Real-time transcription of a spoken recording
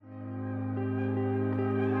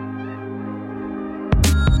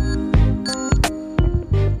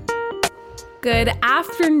Good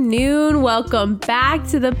afternoon. Welcome back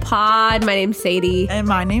to the pod. My name's Sadie. And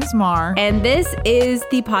my name's Mar. And this is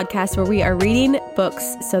the podcast where we are reading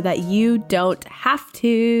books so that you don't have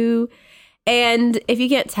to. And if you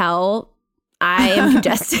can't tell, I am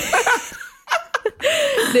congested.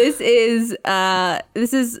 This is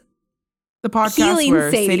the podcast healing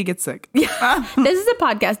where Sadie. Sadie gets sick. Yeah. This is a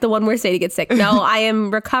podcast, the one where Sadie gets sick. No, I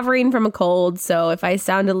am recovering from a cold. So if I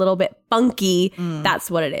sound a little bit funky,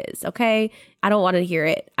 that's what it is. Okay. I don't want to hear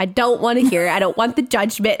it. I don't want to hear it. I don't want the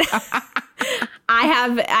judgment.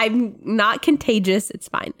 I'm not contagious. It's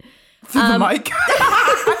fine. The mic.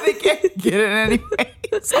 They can't get it anyway.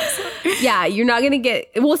 Yeah, you're not going to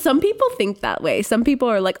get... Well, some people think that way. Some people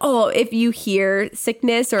are like, oh, if you hear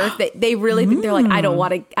sickness or if they really think they're like, I don't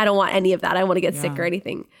want any of that. I don't want to get sick or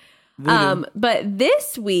anything. But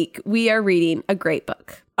this week we are reading a great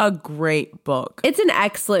book. A great book. It's an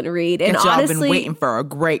excellent read. And honestly, honestly, I've been waiting for a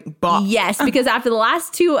great book. Yes, because after the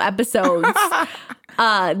last two episodes,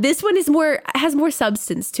 this one has more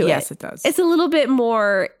substance to it. Yes, it does. It's a little bit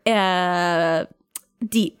more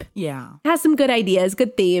deep. Yeah. It has some good ideas,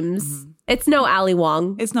 good themes. Mm-hmm. It's no Ali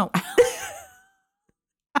Wong. It's no...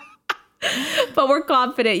 But we're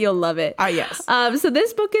confident you'll love it. Yes. So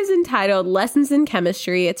this book is entitled Lessons in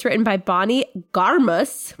Chemistry. It's written by Bonnie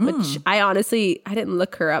Garmus, which I didn't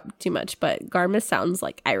look her up too much, but Garmus sounds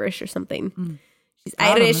like Irish or something. She's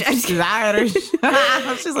Irish. She's Irish.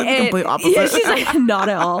 She's like the complete opposite. Yeah, she's like, not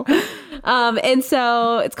at all. And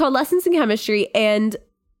so it's called Lessons in Chemistry. And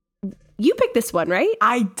you picked this one, right?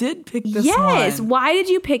 I did pick this one. Yes. Why did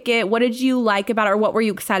you pick it? What did you like about it? Or what were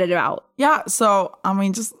you excited about? Yeah. So, I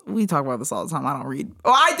mean, we talk about this all the time. I don't read.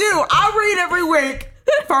 Oh, I do. I read every week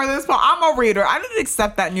for this part. I'm a reader. I didn't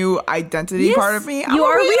accept that new identity part of me. You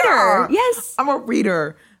are a reader. Yes. I'm a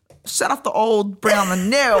reader. Shut off the old, bring on the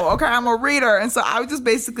new. Okay, I'm a reader. And so I was just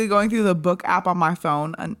basically going through the book app on my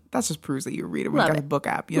phone. And that just proves that you're a reader when you got the book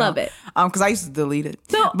app. You Love know? it. Because I used to delete it.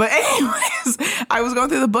 No. But anyways, I was going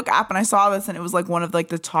through the book app and I saw this and it was like one of like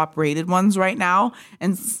the top rated ones right now.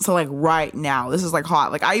 And so like right now, this is like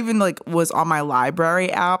hot. Like I even like was on my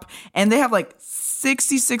library app and they have like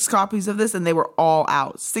 66 copies of this and they were all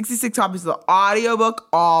out. 66 copies of the audiobook,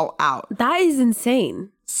 all out. That is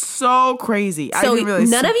insane. So crazy. So I didn't realize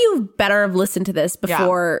none of you better have listened to this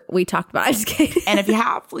before we talked about it. I'm just kidding. And if you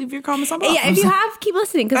have, leave your comments on below. Yeah, if you have, keep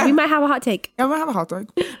listening because we might have a hot take. Yeah, we might have a hot take.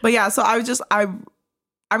 But yeah, so I'm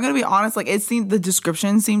going to be honest, like the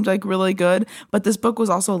description seemed like really good, but this book was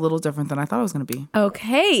also a little different than I thought it was going to be.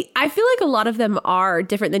 Okay. I feel like a lot of them are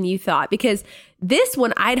different than you thought because this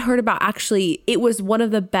one I'd heard about actually, it was one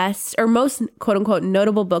of the best or most quote unquote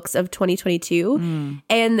notable books of 2022.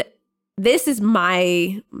 And this is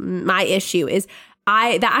my issue is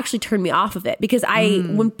that actually turned me off of it because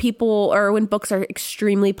when books are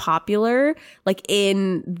extremely popular, like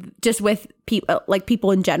in just with people, like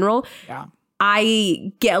people in general,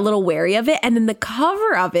 I get a little wary of it. And then the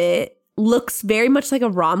cover of it looks very much like a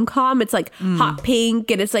rom-com. It's like hot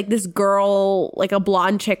pink and it's like this girl, like a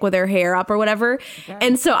blonde chick with her hair up or whatever. Okay.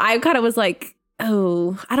 And so I kind of was like,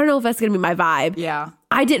 oh, I don't know if that's going to be my vibe. Yeah.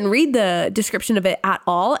 I didn't read the description of it at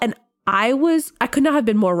all. And I could not have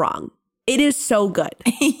been more wrong. It is so good.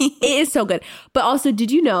 It is so good. But also,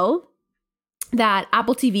 did you know that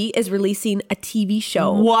Apple TV is releasing a TV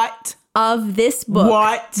show? What? Of this book.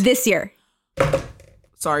 What? This year.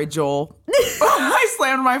 Sorry, Joel. I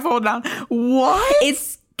slammed my phone down. What?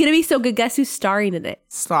 It's going to be so good. Guess who's starring in it?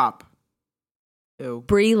 Stop. Ew.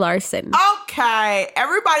 Brie Larson. Okay.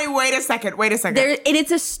 Everybody, wait a second. And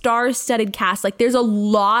it's a star-studded cast. Like, there's a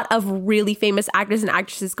lot of really famous actors and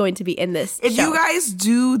actresses going to be in this show. If you guys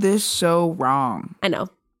do this show wrong, I know,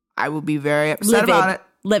 I will be very upset about it.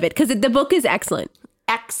 Livid. Because the book is excellent.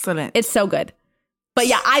 Excellent. It's so good. But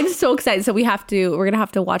yeah, I'm so excited. So we're going to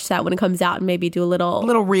have to watch that when it comes out and maybe do a little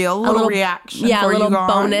reaction. Yeah, a little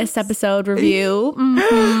bonus episode review.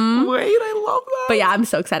 Mm-hmm. Wait, I love that. But yeah, I'm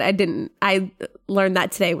so excited. I learned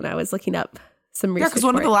that today when I was looking up some research. Yeah, because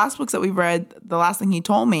one of the last books that we read, the last thing he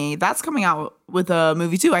told me, that's coming out with a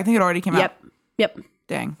movie too. I think it already came out. Yep.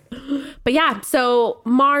 Dang. But yeah, so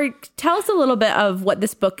Mark, tell us a little bit of what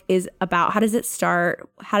this book is about. How does it start?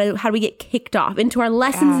 How do we get kicked off into our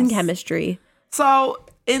lessons in chemistry? So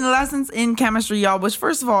in Lessons in Chemistry, y'all, which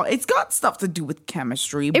first of all, it's got stuff to do with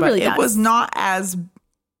chemistry, but really it was not as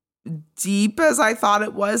deep as I thought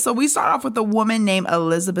it was. So we start off with a woman named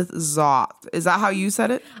Elizabeth Zott. Is that how you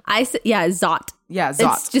said it? Zott. Yeah,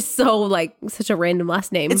 Zott. It's just so like such a random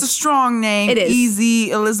last name. It's a strong name. It is.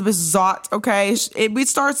 Easy. Elizabeth Zott. Okay. It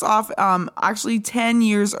starts off actually 10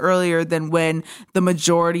 years earlier than when the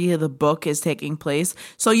majority of the book is taking place.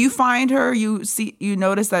 So you find her, you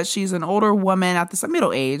notice that she's an older woman at this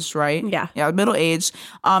middle-aged, right? Yeah. Yeah, middle-aged.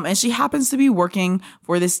 And she happens to be working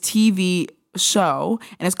for this TV show,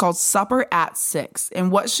 and it's called Supper at 6.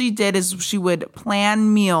 And what she did is she would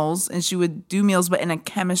plan meals, and she would do meals but in a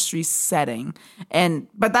chemistry setting,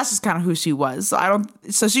 but that's just kind of who she was.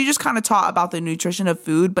 So she just kind of taught about the nutrition of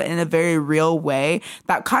food, but in a very real way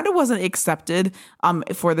that kind of wasn't accepted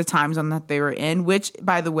for the time zone that they were in, which,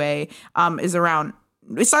 by the way, is around.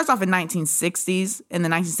 It starts off in the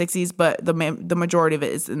 1960s, but the majority of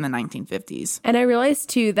it is in the 1950s. And I realized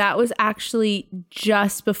too that was actually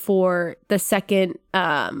just before the second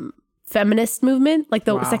feminist movement, like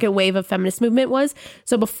the second wave of feminist movement was.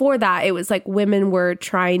 So before that, it was like women were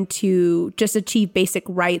trying to just achieve basic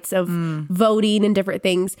rights of voting and different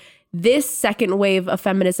things. This second wave of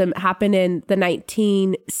feminism happened in the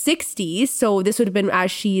 1960s. So this would have been as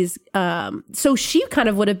she's, so she kind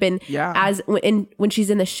of would have been as when she's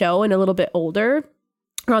in the show and a little bit older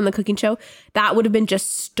or on the cooking show, that would have been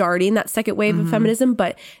just starting that second wave of feminism.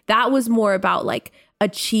 But that was more about like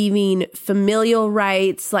achieving familial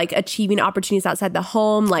rights, like achieving opportunities outside the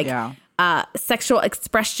home, like sexual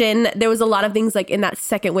expression. There was a lot of things like in that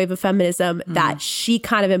second wave of feminism that she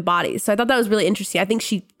kind of embodies. So I thought that was really interesting. I think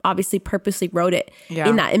she obviously purposely wrote it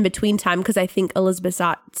in that in-between time because I think Elizabeth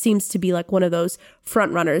Zott seems to be like one of those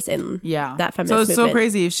front runners in that feminist movement. So it's so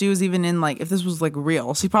crazy if she was even in like, if this was like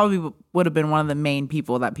real, she probably would have been one of the main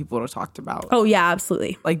people that people would have talked about. Oh yeah,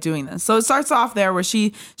 absolutely. Like doing this. So it starts off there where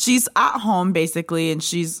she's at home basically, and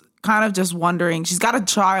she's kind of just wondering. She's got a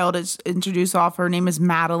child. It's introduced off. Her name is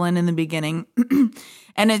Madeline in the beginning.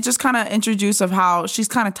 And it just kind of introduced of how she's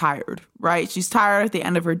kind of tired, right? She's tired at the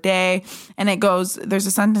end of her day. And it goes, there's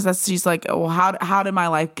a sentence that she's like, oh, how did my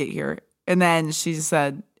life get here? And then she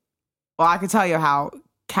said, well, I can tell you how.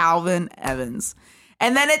 Calvin Evans.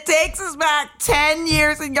 And then it takes us back 10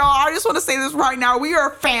 years. And y'all, I just want to say this right now. We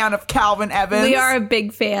are a fan of Calvin Evans. We are a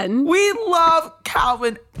big fan. We love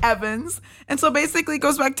Calvin Evans. And so basically it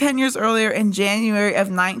goes back 10 years earlier in January of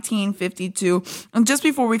 1952. And just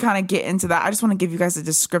before we kind of get into that, I just want to give you guys a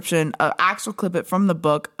description, an actual clip it from the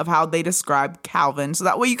book of how they describe Calvin. So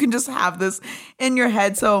that way you can just have this in your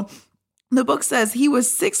head. So the book says he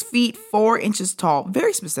was 6 feet 4 inches tall.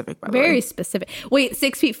 Very specific, by the way. Very specific. Wait,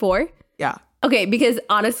 6 feet 4? Yeah. Okay, because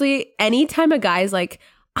honestly, anytime a guy's like,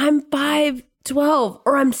 I'm 5'12"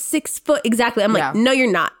 or I'm 6 foot exactly, I'm like, no,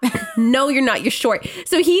 you're not. No, you're not. You're short.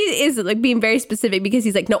 So he is like being very specific because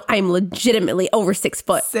he's like, no, I'm legitimately over 6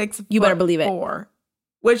 foot. 6 You better believe it. 4.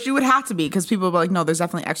 Which you would have to be because people would be like, no, there's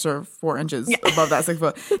definitely extra 4 inches above that 6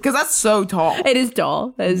 foot. Because that's so tall. It is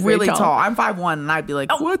tall. That is really very tall. I'm 5'1" and I'd be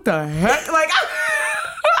like, what the heck? Like,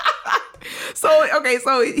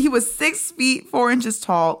 So he was 6 feet 4 inches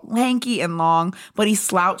tall, lanky and long, but he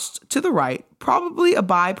slouched to the right, probably a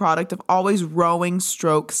byproduct of always rowing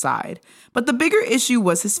stroke side. But the bigger issue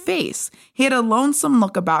was his face. He had a lonesome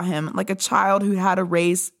look about him, like a child who had to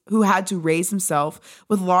raise himself,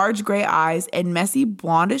 with large gray eyes and messy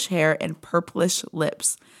blondish hair and purplish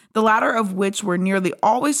lips, the latter of which were nearly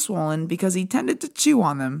always swollen because he tended to chew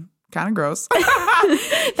on them. Kind of gross.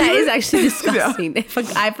 That is actually disgusting. Yeah.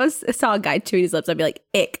 If I saw a guy chewing his lips, I'd be like,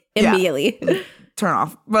 ick, immediately. Yeah. Turn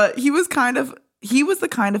off. But he was the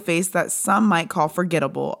kind of face that some might call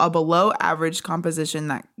forgettable, a below average composition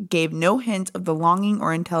that gave no hint of the longing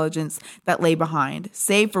or intelligence that lay behind,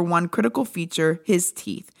 save for one critical feature, his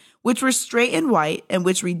teeth, which were straight and white and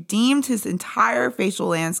which redeemed his entire facial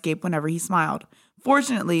landscape whenever he smiled.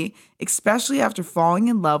 Fortunately, especially after falling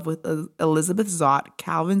in love with Elizabeth Zott,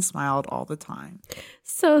 Calvin smiled all the time.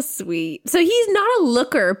 So sweet. So he's not a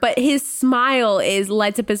looker, but his smile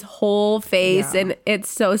lights up his whole face. Yeah. And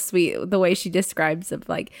it's so sweet the way she describes of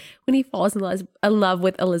like when he falls in love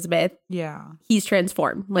with Elizabeth. Yeah. He's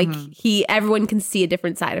transformed. Like everyone can see a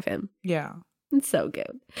different side of him. Yeah. It's so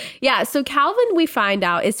good. Yeah. So Calvin, we find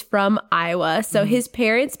out, is from Iowa. So his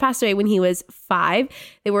parents passed away when he was 5.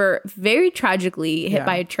 They were very tragically hit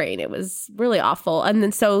by a train. It was really awful. And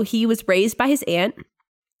then so he was raised by his aunt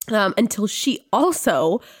until she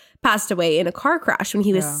also passed away in a car crash when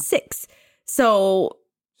he was 6. So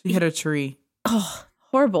she hit a tree. Oh,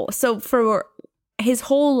 horrible. So for his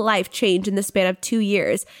whole life changed in the span of 2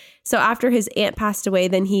 years. So after his aunt passed away,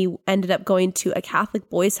 then he ended up going to a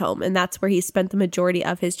Catholic boys' home. And that's where he spent the majority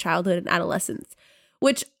of his childhood and adolescence,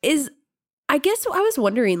 which is, I guess I was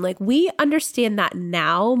wondering, like, we understand that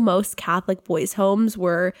now most Catholic boys' homes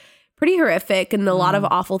were pretty horrific and a lot of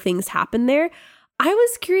awful things happened there. I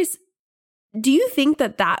was curious, do you think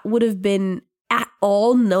that would have been at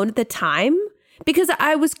all known at the time? Because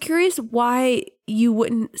I was curious why you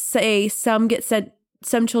wouldn't say some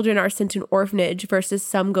children are sent to an orphanage versus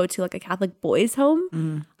some go to like a Catholic boys'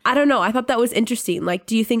 home. I don't know. I thought that was interesting. Like,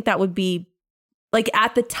 do you think that would be like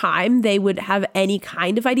at the time they would have any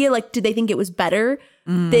kind of idea? Like, did they think it was better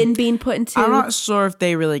than being put into? I'm not sure if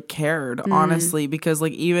they really cared, honestly, because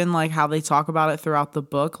like even like how they talk about it throughout the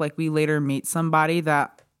book, like we later meet somebody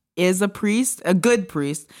that is a priest, a good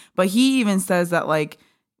priest, but he even says that like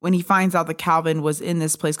when he finds out that Calvin was in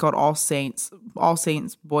this place called All Saints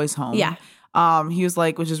Boys Home. Yeah. He was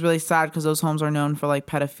like, which is really sad because those homes are known for like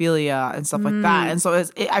pedophilia and stuff like that. And so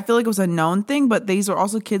I feel like it was a known thing, but these are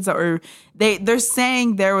also kids that were, they're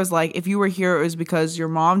saying there was like, if you were here, it was because your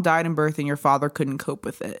mom died in birth and your father couldn't cope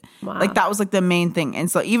with it. Wow. Like that was like the main thing.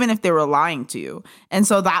 And so even if they were lying to you. And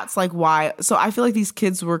so that's like why, so I feel like these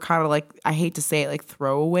kids were kind of like, I hate to say it, like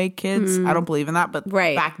throwaway kids. I don't believe in that. But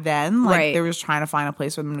back then, like they were just trying to find a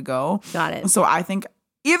place for them to go. Got it. And so I think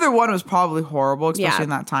either one was probably horrible, especially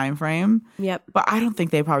in that time frame. Yep. But I don't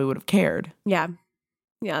think they probably would have cared. Yeah.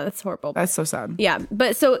 Yeah, that's horrible. That's so sad. Yeah.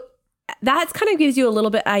 But so that kind of gives you a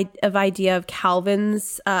little bit of idea of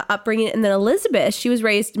Calvin's upbringing. And then Elizabeth, she was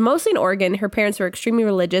raised mostly in Oregon. Her parents were extremely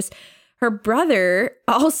religious. Her brother,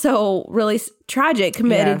 also really tragic,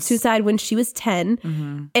 committed suicide when she was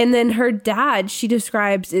 10. And then her dad, she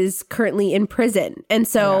describes, is currently in prison. And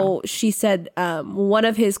so she said one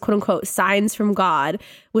of his quote unquote signs from God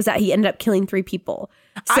was that he ended up killing 3 people.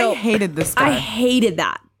 So I hated this guy. I hated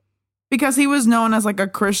that. Because he was known as like a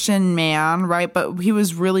Christian man, right? But he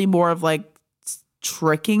was really more of like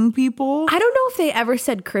tricking people. I don't know if they ever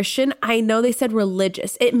said Christian. I know they said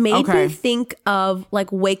religious. It made me think of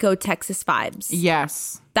like Waco, Texas vibes.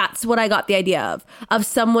 Yes. That's what I got the idea of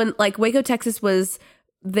someone like Waco, Texas was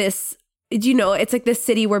this, you know, it's like this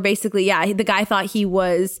city where basically, the guy thought he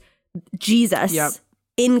was Jesus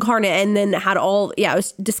incarnate and then had all, it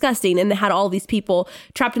was disgusting and had all these people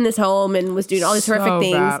trapped in this home and was doing all these horrific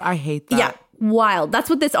things. Bad. I hate that. Yeah. Wild. That's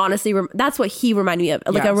what this honestly, that's what he reminded me of,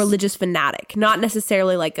 like a religious fanatic, not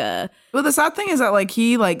necessarily like a. Well, the sad thing is that like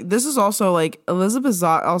he, like, this is also like Elizabeth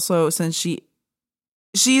also, since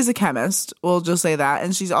she is a chemist, we'll just say that,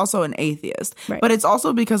 and she's also an atheist. Right. But it's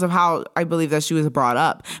also because of how I believe that she was brought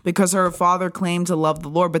up, because her father claimed to love the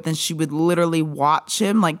Lord, but then she would literally watch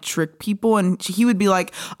him like trick people, and he would be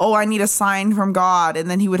like, oh, I need a sign from God,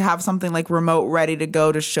 and then he would have something like remote ready to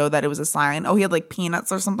go to show that it was a sign. Oh, he had like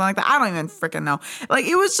peanuts or something like that. I don't even freaking know. Like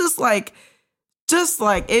it was just like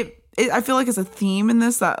it I feel like it's a theme in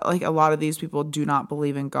this that like a lot of these people do not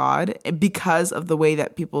believe in God because of the way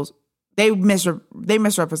that they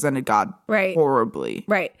misrepresented God horribly.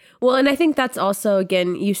 Right. Well, and I think that's also,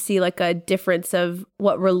 again, you see like a difference of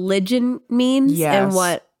what religion means and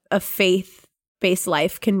what a faith-based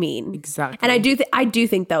life can mean. Exactly. And I do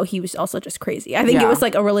think, though, he was also just crazy. I think it was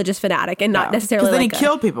like a religious fanatic and not necessarily because then he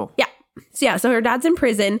killed people. Yeah. So her dad's in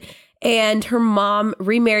prison and her mom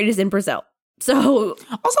remarried is in Brazil. So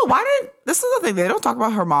also, this is the thing, they don't talk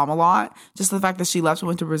about her mom a lot. Just the fact that she left and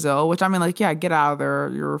went to Brazil, which I mean, like, yeah, get out of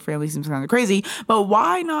there. Your family seems kind of crazy, but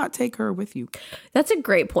why not take her with you? That's a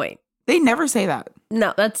great point. They never say that.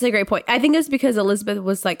 No, that's a great point. I think it's because Elizabeth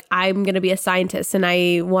was like, I'm going to be a scientist and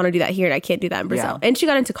I want to do that here and I can't do that in Brazil. And she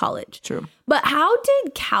got into college. True. But how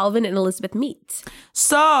did Calvin and Elizabeth meet?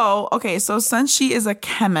 So since she is a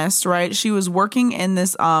chemist, right, she was working in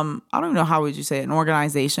this, I don't even know, how would you say it, an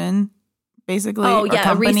organization? Basically,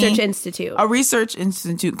 a research institute. A research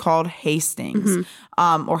institute called Hastings,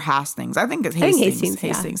 or Hastings. I think it's Hastings.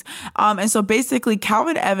 Hastings. And so basically,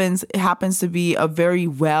 Calvin Evans happens to be a very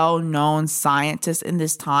well-known scientist in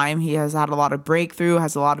this time. He has had a lot of breakthrough,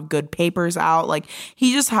 has a lot of good papers out. Like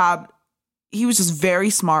he was just very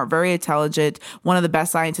smart, very intelligent, one of the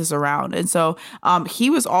best scientists around. And so he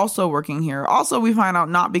was also working here. Also, we find out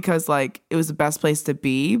not because like it was the best place to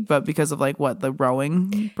be, but because of like the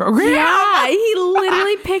rowing program. Yeah, he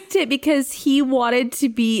literally picked it because he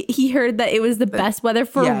heard that it was the best weather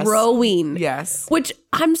for rowing. Yes. Which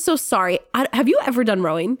I'm so sorry. Have you ever done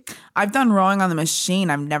rowing? I've done rowing on the machine.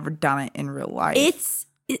 I've never done it in real life.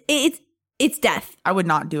 It's death. I would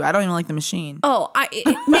not do it. I don't even like the machine. Oh,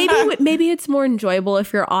 maybe it's more enjoyable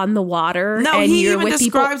if you're on the water. No, and he you're even with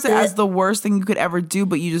describes people. it as the worst thing you could ever do,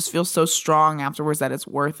 but you just feel so strong afterwards that it's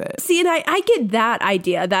worth it. See, and I get that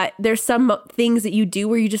idea that there's some things that you do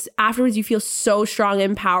where you just afterwards you feel so strong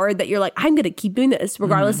and empowered that you're like, I'm going to keep doing this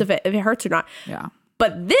regardless if it hurts or not. Yeah.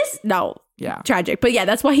 But this, no. Yeah. Tragic. But yeah,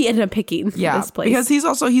 that's why he ended up picking this place. Because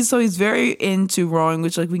he's very into rowing,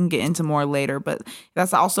 which like we can get into more later. But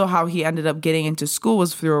that's also how he ended up getting into school,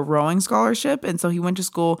 was through a rowing scholarship. And so he went to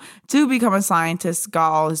school to become a scientist,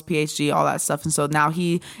 got all his PhD, all that stuff. And so now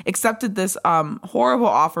he accepted this horrible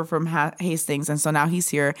offer from Hastings. And so now he's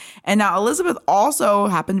here. And now Elizabeth also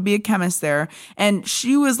happened to be a chemist there. And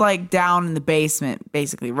she was like down in the basement,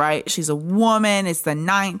 basically, right? She's a woman. It's the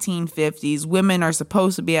 1950s. Women are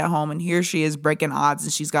supposed to be at home. And here she is breaking odds,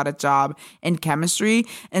 and she's got a job in chemistry.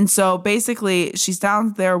 And so basically she's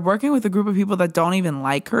down there working with a group of people that don't even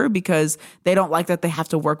like her, because they don't like that they have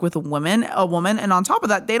to work with a woman. And on top of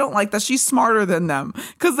that, they don't like that she's smarter than them,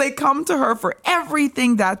 because they come to her for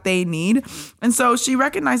everything that they need. And so she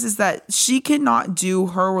recognizes that she cannot do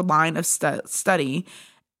her line of study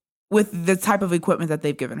with the type of equipment that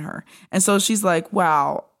they've given her. And so she's like,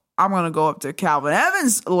 wow, I'm going to go up to Calvin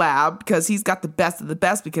Evans' lab, because he's got the best of the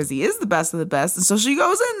best, because he is the best of the best. And so she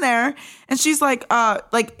goes in there, and she's like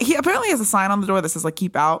he apparently has a sign on the door that says like,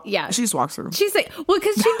 keep out. Yeah. She just walks through. She's like, well,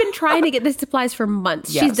 because she's been trying to get the supplies for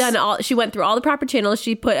months. Yes. She went through all the proper channels.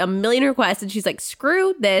 She put a million requests, and she's like,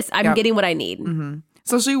 screw this. I'm getting what I need. Mm-hmm.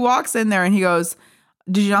 So she walks in there, and he goes,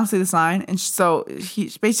 did you not see the sign? And so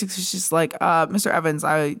she's like, Mr. Evans,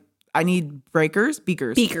 I need beakers.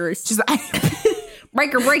 She's like,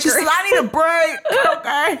 breaker. She says, I need a break.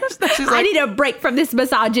 Okay. She's like, I need a break from this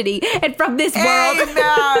misogyny and from this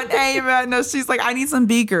world. Amen. No, she's like, I need some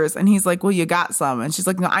beakers. And he's like, well, you got some. And she's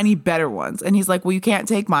like, no, I need better ones. And he's like, well, you can't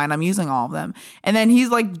take mine. I'm using all of them. And then he's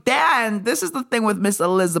like, Dan, this is the thing with Miss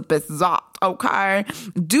Elizabeth Zott. Okay.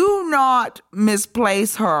 Do not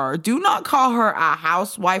misplace her. Do not call her a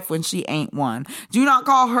housewife when she ain't one. Do not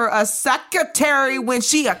call her a secretary when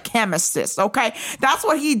she a chemist. Okay. That's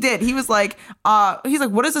what he did. He was like,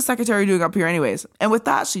 what is the secretary doing up here anyways? And with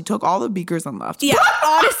that, she took all the beakers and left. Yeah,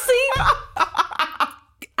 honestly,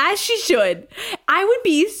 as she should. I would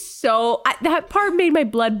be that part made my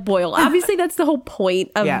blood boil. Obviously, that's the whole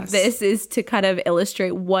point of this, is to kind of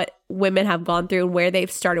illustrate what women have gone through and where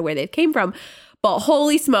they've started, where they've came from. But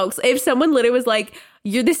holy smokes, if someone literally was like,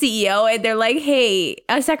 you're the CEO, and they're like, hey,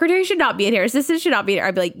 a secretary should not be in here, assistant should not be in here,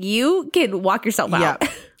 I'd be like, you can walk yourself out.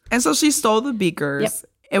 Yeah. And so she stole the beakers. Yep.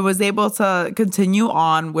 It was able to continue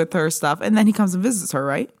on with her stuff. And then he comes and visits her,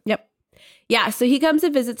 right? Yep. Yeah. So he comes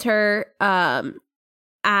and visits her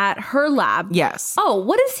at her lab. Yes. Oh,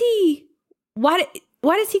 why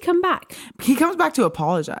does he come back? He comes back to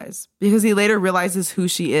apologize, because he later realizes who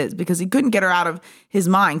she is, because he couldn't get her out of his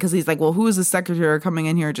mind, because he's like, well, who is the secretary coming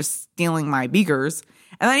in here just stealing my beakers?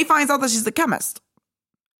 And then he finds out that she's a chemist.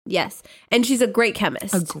 Yes. And she's a great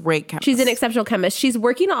chemist. She's an exceptional chemist. She's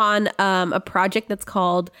working on a project that's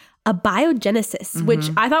called a biogenesis, which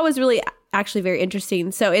I thought was really actually very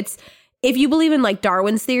interesting. So it's, if you believe in like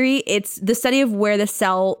Darwin's theory, it's the study of where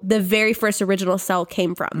the very first original cell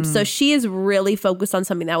came from. So she is really focused on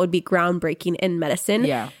something that would be groundbreaking in medicine.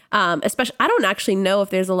 Yeah. Especially, I don't actually know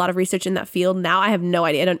if there's a lot of research in that field now. I have no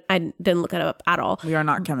idea. I didn't look it up at all. We are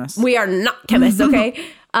not chemists. Okay.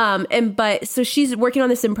 So she's working on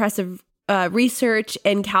this impressive research,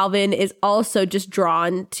 and Calvin is also just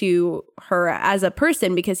drawn to her as a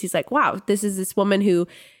person, because he's like, wow, this is this woman who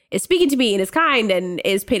is speaking to me and is kind and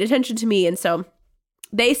is paying attention to me. And so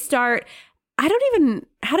they start, how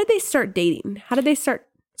did they start dating? How did they start?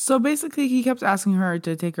 So basically he kept asking her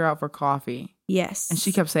to take her out for coffee. Yes. And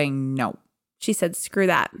she kept saying no. She said, screw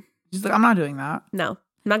that. She's like, I'm not doing that. No, I'm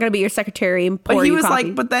not going to be your secretary and pour but he you was coffee.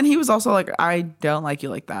 like, but then he was also like, I don't like you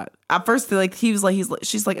like that. At first, like, she's like,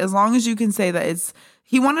 as long as you can say that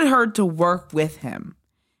he wanted her to work with him.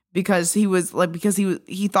 Because he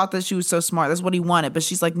thought that she was so smart. That's what he wanted. But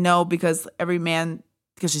she's like, no, because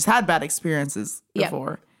she's had bad experiences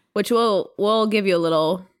before. Which we'll give you a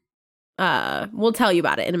little, we'll tell you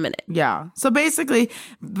about it in a minute. Yeah. So basically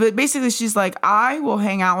she's like, I will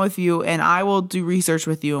hang out with you and I will do research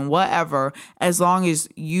with you and whatever, as long as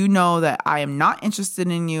you know that I am not interested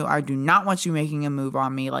in you. I do not want you making a move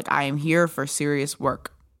on me. Like, I am here for serious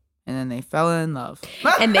work. And then they fell in love.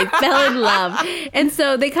 And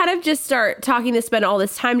so they kind of just start talking to spend all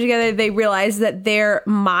this time together. They realize that their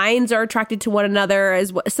minds are attracted to one another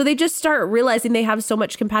as well. So they just start realizing they have so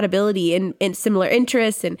much compatibility and similar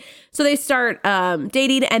interests. And so they start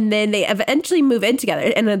dating, and then they eventually move in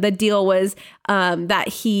together. And then the deal was that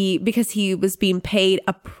because he was being paid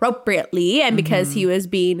appropriately and because he was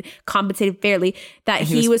being compensated fairly, that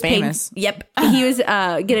he was famous. He was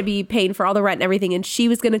going to be paying for all the rent and everything. And she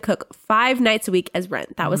was going to cook 5 nights a week as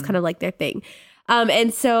rent. That was kind of like their thing.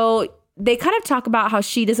 And so they kind of talk about how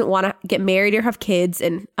she doesn't want to get married or have kids.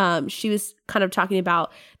 And she was kind of talking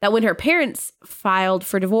about that when her parents filed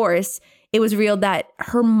for divorce, it was revealed that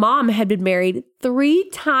her mom had been married 3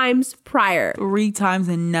 times prior. 3 times,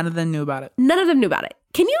 and none of them knew about it. None of them knew about it.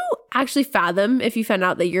 Can you actually fathom if you found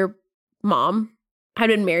out that your mom had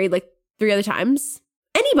been married like 3 other times?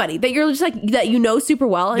 Anybody that you're just like, that you know super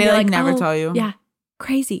well. And they you're like never tell you. Yeah.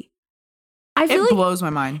 Crazy. I feel it blows my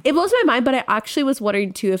mind. It blows my mind, but I actually was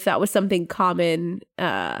wondering too if that was something common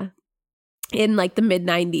in like the mid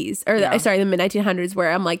 90s or the mid 1900s,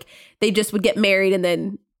 where I'm like, they just would get married and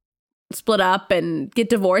then split up and get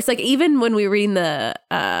divorced. Like even when we were reading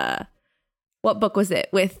the, what book was it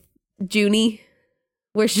with Junie?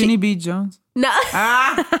 Where Junie B. Jones? No.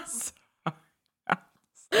 Sorry.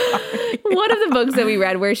 One of the books that we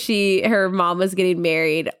read where her mom was getting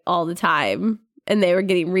married all the time and they were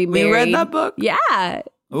getting remarried. We read that book? Yeah.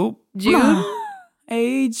 Oh. Jude.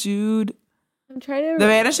 Hey, Jude. I'm trying to The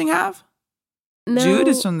Vanishing Half? No. Jude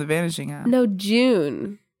is from The Vanishing Half. No,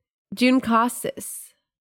 June Costas.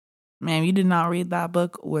 Man, you did not read that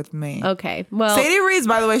book with me. Okay. Well, Sadie reads,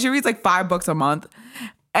 by the way, she reads like 5 books a month.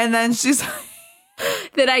 And then she's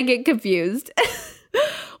then I get confused.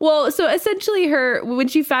 Well, so essentially when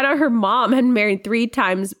she found out her mom had married 3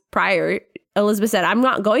 times prior, Elizabeth said, I'm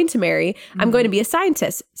not going to marry. I'm going to be a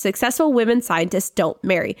scientist. Successful women scientists don't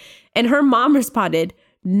marry. And her mom responded,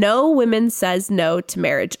 no woman says no to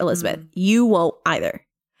marriage, Elizabeth. You won't either.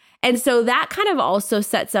 And so that kind of also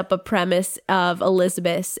sets up a premise of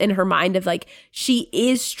Elizabeth's in her mind of like, she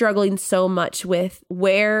is struggling so much with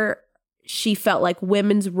where she felt like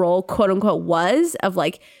women's role, quote unquote, was of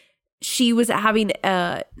like, she was having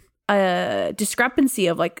a discrepancy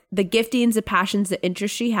of like the giftings, the passions, the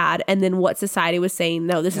interests she had, and then what society was saying,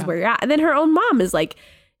 no, this is where you're at. And then her own mom is like,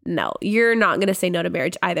 no, you're not going to say no to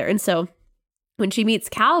marriage either. And so when she meets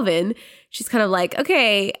Calvin, she's kind of like,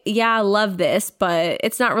 okay, yeah, I love this, but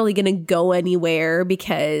it's not really going to go anywhere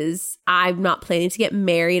because I'm not planning to get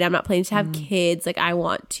married. I'm not planning to have kids. Like, I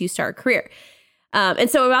want to start a career. And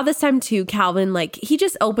so about this time too, Calvin, like he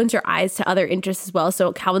just opens her eyes to other interests as well.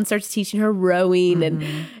 So Calvin starts teaching her rowing and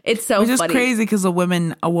it's so funny. Which is crazy because a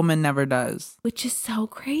woman never does. Which is so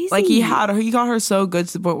crazy. Like he got her so good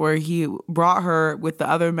to the point where he brought her with the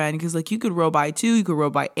other men because like you could row by 2, you could row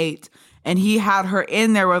by 8. And he had her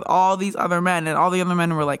in there with all these other men. And all the other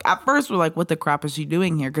men were like, at first we're like, what the crap is she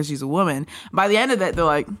doing here? Because she's a woman. By the end of it, they're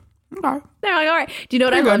like, okay. They're like, all right. Do you know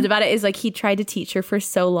what I loved about it is like he tried to teach her for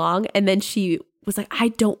so long. And then she was like, I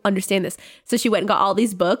don't understand this. So she went and got all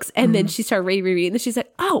these books and then she started rereading. And she's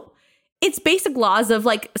like, oh, it's basic laws of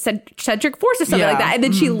like centric force or something like that. And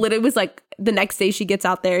then she literally was like, the next day she gets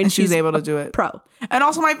out there and she's able to do it. Pro. And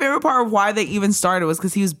also my favorite part of why they even started was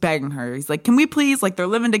because he was begging her. He's like, can we please, like they're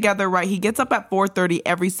living together, right? He gets up at 4:30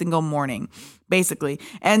 every single morning, basically.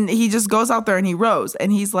 And he just goes out there and he rows.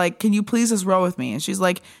 And he's like, can you please just row with me? And she's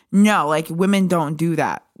like, no, like women don't do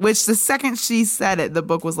that. Which the second she said it, the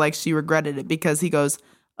book was like, she regretted it because he goes,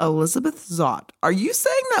 Elizabeth Zott, are you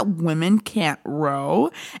saying that women can't row?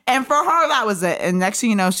 And for her, that was it. And next thing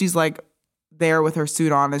you know, she's like there with her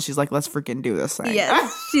suit on and she's like, let's freaking do this thing.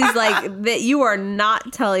 Yes. She's like, that you are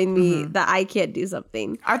not telling me that I can't do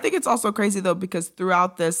something. I think it's also crazy though, because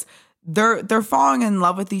throughout this, they're falling in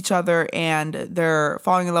love with each other and they're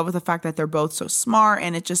falling in love with the fact that they're both so smart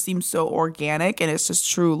and it just seems so organic and it's just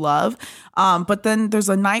true love. But then there's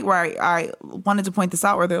a night where I wanted to point this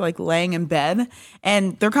out where they're like laying in bed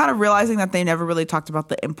and they're kind of realizing that they never really talked about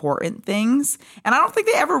the important things. And I don't think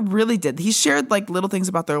they ever really did. He shared like little things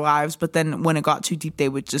about their lives, but then when it got too deep, they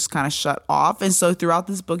would just kind of shut off. And so throughout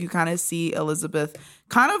this book, you kind of see Elizabeth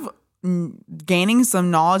kind of gaining some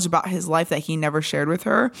knowledge about his life that he never shared with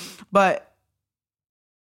her. But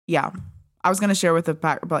yeah, I was gonna share with the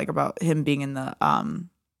fact about him being in the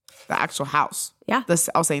actual house. Yeah. The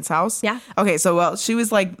All Saints house. Yeah. Okay, so well, she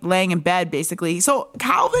was like laying in bed basically. So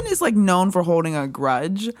Calvin is like known for holding a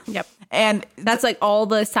grudge. Yep. And that's like all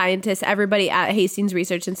the scientists, everybody at Hastings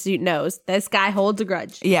Research Institute knows this guy holds a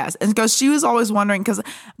grudge. Yes. And because she was always wondering, because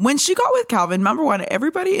when she got with Calvin, number one,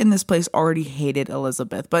 everybody in this place already hated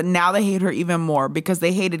Elizabeth, but now they hate her even more because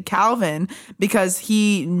they hated Calvin because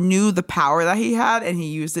he knew the power that he had and he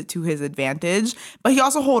used it to his advantage. But he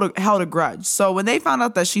also held a grudge. So when they found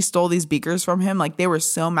out that she stole these beakers from him, like they were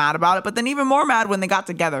so mad about it, but then even more mad when they got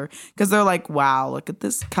together because they're like, wow, look at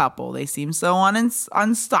this couple. They seem so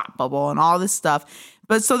unstoppable and all this stuff.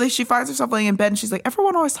 But so she finds herself laying in bed and she's like,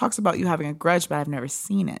 everyone always talks about you having a grudge, but I've never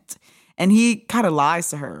seen it. And he kind of lies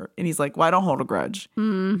to her and he's like, well, I don't hold a grudge.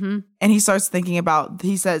 Mm-hmm. And he starts thinking about,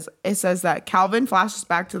 it says that Calvin flashes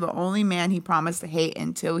back to the only man he promised to hate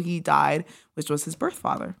until he died, which was his birth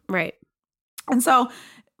father. Right. And so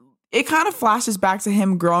it kind of flashes back to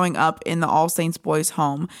him growing up in the All Saints Boys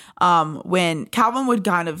home, when Calvin would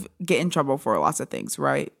kind of get in trouble for lots of things,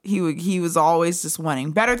 right? He was always just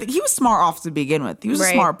wanting better things. He was smart off to begin with. He was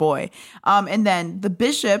a smart boy. And then the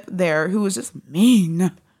bishop there, who was just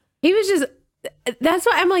mean. He was just, that's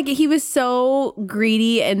why I'm like, he was so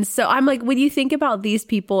greedy. And so I'm like, when you think about these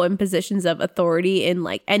people in positions of authority in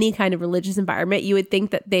like any kind of religious environment, you would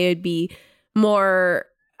think that they would be more,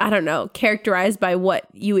 I don't know, characterized by what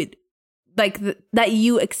you would like that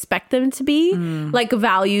you expect them to be, like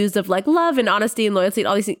values of like love and honesty and loyalty and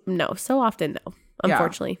all these things. No, so often no,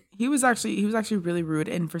 unfortunately. Yeah. He was actually really rude,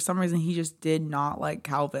 and for some reason he just did not like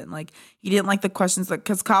Calvin. Like he didn't like the questions, like,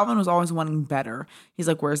 because Calvin was always wanting better. He's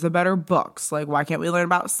like, where's the better books? Like, why can't we learn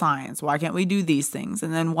about science? Why can't we do these things?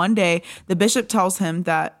 And then one day the bishop tells him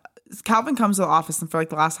that Calvin comes to the office, and for like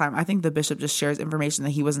the last time, I think the bishop just shares information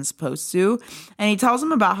that he wasn't supposed to. And he tells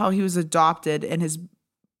him about how he was adopted and his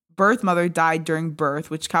birth mother died during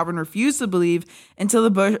birth, which Calvin refused to believe until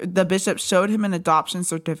the bishop showed him an adoption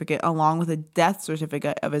certificate along with a death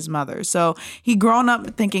certificate of his mother. So he'd grown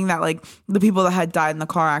up thinking that like the people that had died in the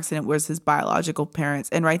car accident was his biological parents.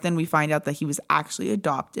 And right then we find out that he was actually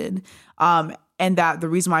adopted. And that the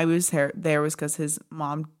reason why he was there was because his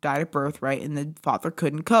mom died at birth, right? And the father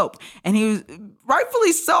couldn't cope. And he was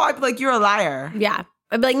rightfully so. I'd be like, you're a liar. Yeah.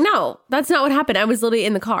 I'd be like, no, that's not what happened. I was literally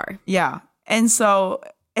in the car. Yeah.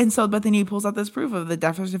 But then he pulls out this proof of the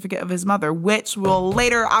death certificate of his mother, which will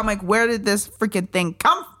later, I'm like, where did this freaking thing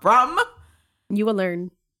come from? You will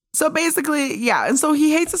learn. So basically, yeah. And so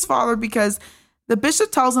he hates his father because the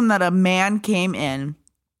bishop tells him that a man came in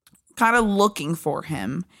kind of looking for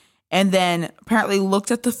him, and then apparently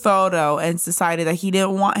looked at the photo and decided that he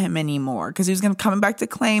didn't want him anymore because he was going to come back to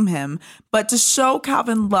claim him. But to show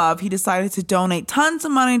Calvin love, he decided to donate tons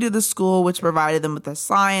of money to the school, which provided them with the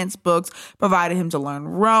science books, provided him to learn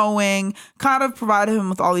rowing, kind of provided him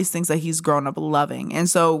with all these things that he's grown up loving. And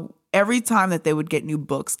so every time that they would get new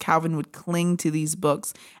books, Calvin would cling to these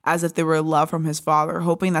books as if they were love from his father,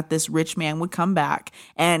 hoping that this rich man would come back.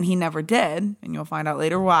 And he never did. And you'll find out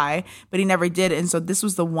later why. But he never did. And so this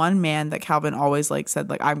was the one man that Calvin always like said,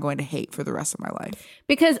 like, I'm going to hate for the rest of my life.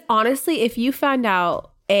 Because honestly, if you found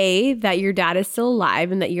out, A, that your dad is still alive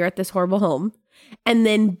and that you're at this horrible home, and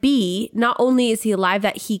then B, not only is he alive,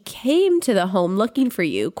 that he came to the home looking for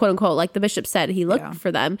you, quote unquote, like the bishop said, he looked for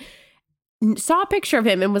them, saw a picture of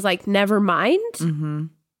him and was like, never mind.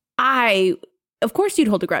 Mm-hmm. Of course you'd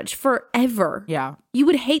hold a grudge forever. Yeah. You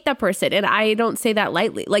would hate that person. And I don't say that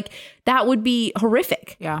lightly. Like that would be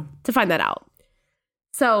horrific. Yeah. To find that out.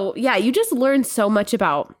 So yeah, you just learn so much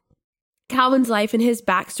about Calvin's life and his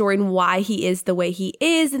backstory and why he is the way he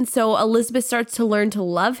is. And so Elizabeth starts to learn to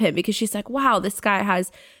love him because she's like, wow, this guy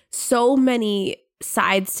has so many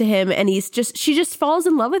sides to him. And she just falls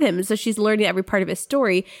in love with him. And so she's learning every part of his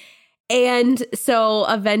story. And so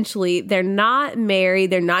eventually they're not married,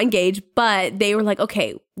 they're not engaged, but they were like,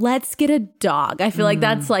 okay, let's get a dog. I feel like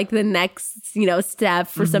that's like the next, step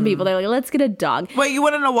for some people. They're like, let's get a dog. Wait, you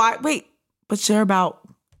want to know why? Wait, but share about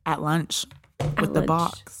at lunch with the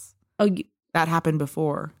box. Oh, that happened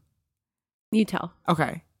before. You tell.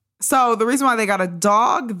 Okay. So the reason why they got a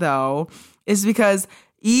dog, though, is because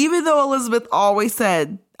even though Elizabeth always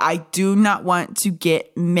said, I do not want to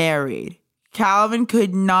get married, Calvin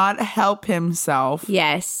could not help himself.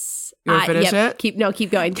 Yes. You want to finish it?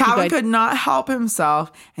 Keep going. Calvin could not help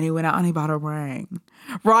himself, and he went out and he bought a ring.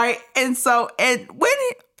 Right? And so,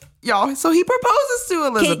 so he proposes to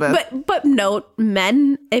Elizabeth. But note,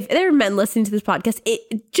 men, if there are men listening to this podcast,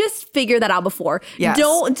 just figure that out before. Yes.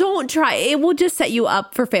 Don't try. It will just set you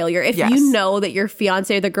up for failure. If you know that your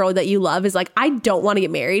fiance or the girl that you love is like, I don't want to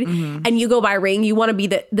get married, and you go buy a ring, you want to be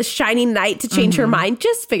the shining knight to change her mind,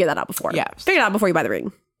 just figure that out before. Yes. Figure it out before you buy the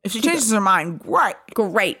ring. If she changes her mind,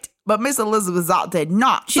 Great. But Miss Elizabeth Zott did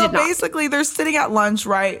not. She did not. Basically, they're sitting at lunch,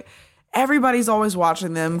 right? Everybody's always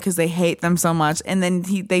watching them because they hate them so much. And then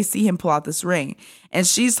they see him pull out this ring. And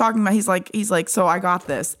she's talking about, he's like, so I got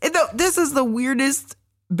this. This is the weirdest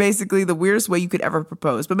way you could ever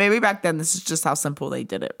propose. But maybe back then, this is just how simple they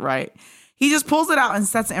did it, right? He just pulls it out and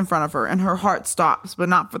sets it in front of her, and her heart stops, but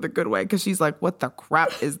not for the good way, because she's like, what the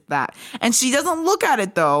crap is that? And she doesn't look at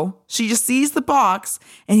it, though. She just sees the box,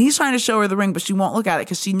 and he's trying to show her the ring, but she won't look at it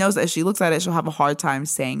because she knows that if she looks at it, she'll have a hard time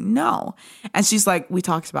saying no. And she's like, we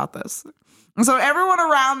talked about this. And so everyone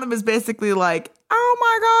around them is basically like, oh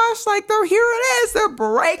my gosh, like, here it is. They're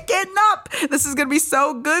breaking up. This is going to be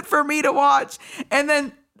so good for me to watch. And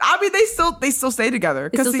then, I mean, they still stay together,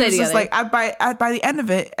 because he was just like, by the end of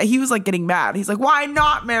it, he was like getting mad. He's like, why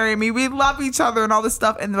not marry me? We love each other and all this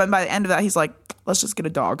stuff. And then by the end of that, he's like, let's just get a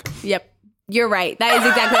dog. Yep. You're right. That is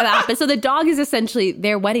exactly what happened. So the dog is essentially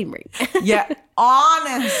their wedding ring. Yeah,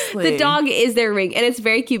 honestly. The dog is their ring. And it's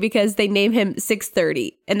very cute because they name him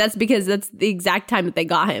 6:30. And that's because that's the exact time that they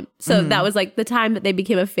got him. So that was like the time that they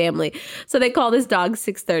became a family. So they call this dog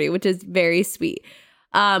 6:30, which is very sweet.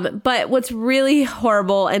 But what's really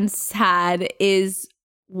horrible and sad is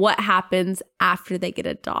what happens after they get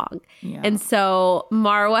a dog. Yeah. And so,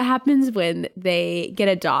 Mar, what happens when they get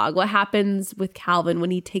a dog? What happens with Calvin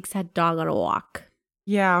when he takes that dog on a walk?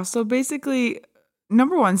 Yeah, so basically,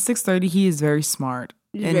 number one, 6:30, he is very smart.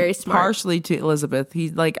 He's very smart. Partially to Elizabeth.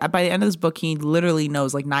 He's like, by the end of this book, he literally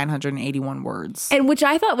knows like 981 words. And which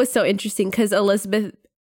I thought was so interesting because Elizabeth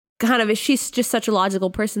she's just such a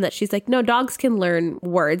logical person that she's like, no, dogs can learn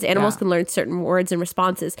words. Animals can learn certain words and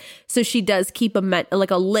responses. So she does keep a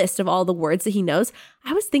list of all the words that he knows.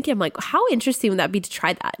 I was thinking, I'm like, how interesting would that be to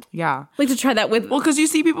try that? Yeah. Like to try that with... Well, because you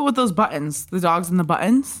see people with those buttons, the dogs and the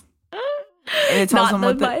buttons. And it tells them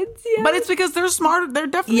what buttons, yeah. But it's because they're smart. They're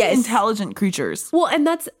definitely intelligent creatures. Well, and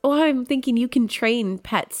that's why I'm thinking you can train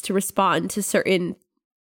pets to respond to certain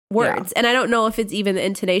words. And I don't know if it's even the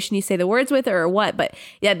intonation you say the words with or what, but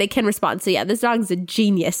yeah, they can respond. So yeah, this dog's a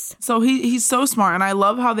genius. So he's so smart. And I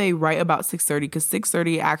love how they write about 6:30 because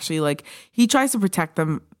 6:30 actually, like, he tries to protect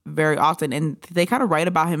them very often, and they kind of write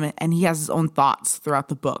about him, and he has his own thoughts throughout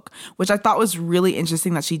the book, which I thought was really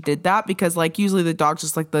interesting that she did that, because like usually the dog's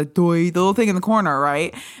just like the little thing in the corner,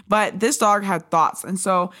 right? But this dog had thoughts. And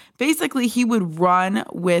so basically he would run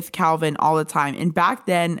with Calvin all the time, and back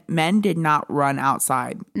then men did not run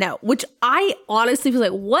outside. No, which I honestly feel like,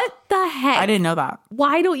 what the heck? I didn't know that.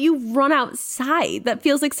 Why don't you run outside? That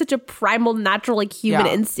feels like such a primal, natural, like human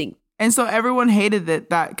instinct. And so everyone hated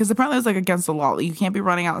that because apparently it was like against the law. You can't be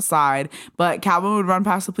running outside. But Calvin would run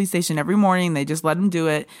past the police station every morning. They just let him do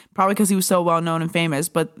it, probably because he was so well known and famous.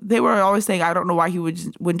 But they were always saying, I don't know why he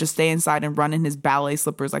wouldn't just stay inside and run in his ballet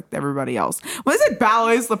slippers like everybody else. When I said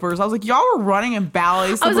ballet slippers, I was like, y'all were running in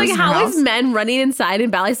ballet slippers. I was like, how is men running inside in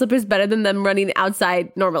ballet slippers better than them running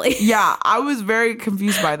outside normally? Yeah, I was very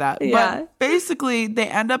confused by that. Yeah. But basically, they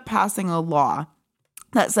end up passing a law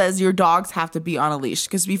that says your dogs have to be on a leash,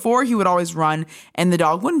 because before he would always run and the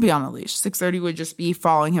dog wouldn't be on a leash. 6:30 would just be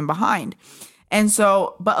following him behind. And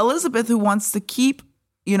so, but Elizabeth, who wants to keep,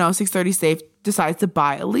 6:30 safe, decides to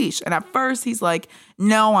buy a leash. And at first he's like,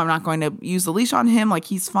 no, I'm not going to use the leash on him. Like,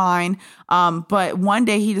 he's fine. But one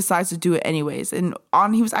day he decides to do it anyways. And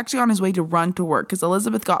he was actually on his way to run to work because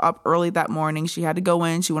Elizabeth got up early that morning. She had to go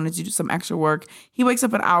in. She wanted to do some extra work. He wakes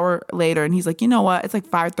up an hour later and he's like, you know what? It's like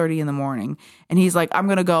 5:30 in the morning. And he's like, I'm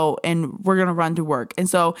going to go and we're going to run to work. And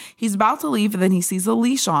so he's about to leave, and then he sees a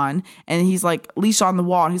leash on, and he's like, leash on the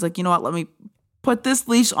wall. And he's like, you know what? Let me put this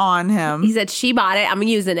leash on him. He said, she bought it. I'm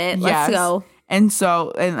using it. Let's go. And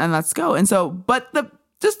so, and let's go. And so, but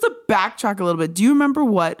just to backtrack a little bit, do you remember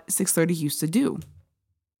what 6:30 used to do?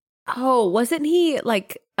 Oh, wasn't he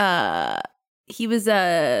like, he was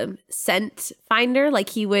a scent finder? Like,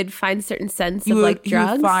 he would find certain scents of drugs? He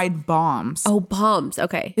would find bombs. Oh, bombs.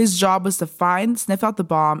 Okay. His job was to sniff out the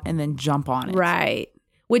bomb and then jump on it. Right.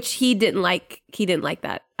 Which he didn't like. He didn't like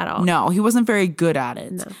that at all. No, he wasn't very good at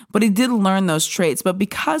it. No. But he did learn those traits. But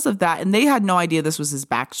because of that, and they had no idea this was his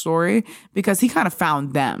backstory, because he kind of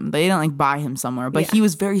found them. They didn't buy him somewhere. But he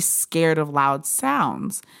was very scared of loud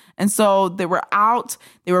sounds. And so they were out.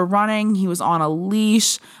 They were running. He was on a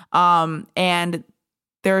leash. And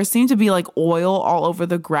there seemed to be like oil all over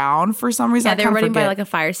the ground for some reason. Yeah, they were running by like a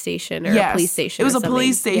fire station or a police station. It was a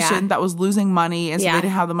police station that was losing money, and so they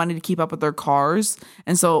didn't have the money to keep up with their cars.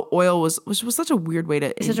 And so oil which was such a weird way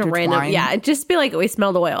to such a random, it'd just be like, we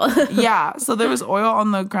smelled oil. Yeah, so there was oil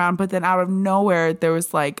on the ground, but then out of nowhere there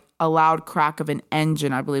was like a loud crack of an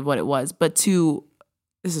engine, I believe what it was. But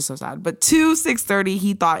this is so sad. But 6:30,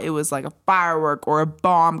 he thought it was like a firework or a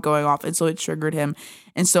bomb going off, and so it triggered him.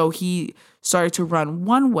 And so he started to run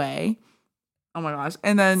one way. Oh my gosh.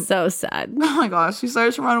 And then so sad. Oh my gosh. He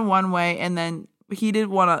started to run one way, and then Calvin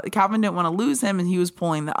didn't want to lose him, and he was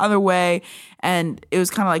pulling the other way, and it was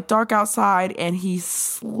kind of like dark outside, and he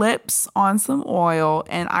slips on some oil.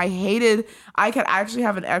 And I could actually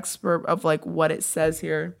have an expert of like what it says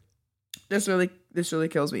here. This really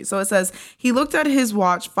kills me. So it says, he looked at his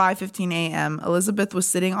watch, 5:15 a.m. Elizabeth was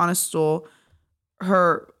sitting on a stool.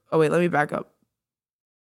 Let me back up.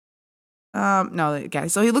 No, okay.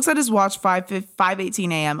 So he looks at his watch,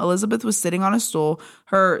 5:18 a.m. Elizabeth was sitting on a stool,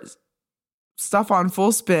 her stuff on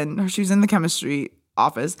full spin. She was in the chemistry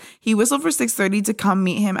office. He whistled for 6:30 to come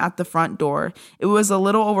meet him at the front door. It was a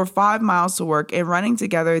little over 5 miles to work, and running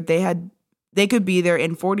together, they had They could be there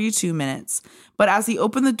in 42 minutes. But as he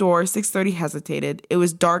opened the door, 6:30 hesitated. It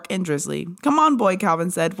was dark and drizzly. "Come on, boy,"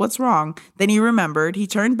 Calvin said. "What's wrong?" Then he remembered. He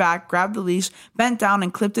turned back, grabbed the leash, bent down,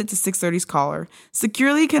 and clipped it to 6:30's collar.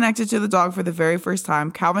 Securely connected to the dog for the very first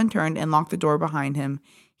time, Calvin turned and locked the door behind him.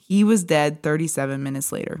 He was dead 37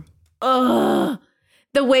 minutes later. Ugh.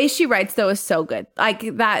 The way she writes, though, is so good.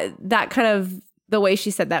 Like that kind of, the way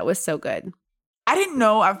she said that was so good. I didn't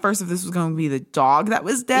know at first if this was going to be the dog that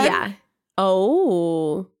was dead. Yeah.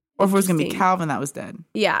 Oh. Or if it was going to be Calvin that was dead.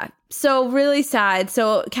 Yeah. So really sad.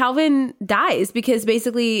 So Calvin dies because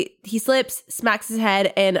basically he slips, smacks his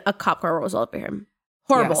head, and a cop car rolls over him.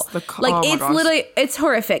 Horrible. Yes, it's literally, it's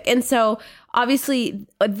horrific. And so obviously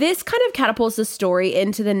this kind of catapults the story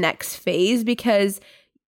into the next phase, because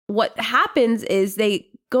what happens is they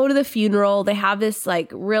go to the funeral. They have this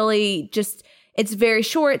like really just, it's very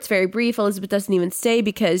short. It's very brief. Elizabeth doesn't even stay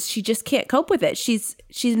because she just can't cope with it. She's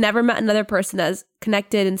never met another person that's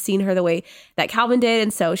connected and seen her the way that Calvin did.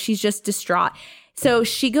 And so she's just distraught. So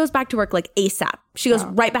she goes back to work like ASAP. She goes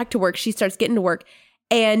right back to work. She starts getting to work.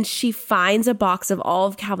 And she finds a box of all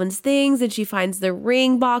of Calvin's things, and she finds the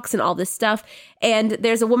ring box and all this stuff. And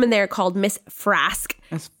there's a woman there called Miss Frask.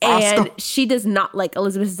 And she does not like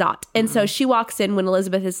Elizabeth Zott. And so she walks in when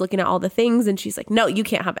Elizabeth is looking at all the things, and she's like, "No, you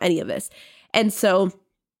can't have any of this." And so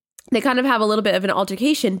they kind of have a little bit of an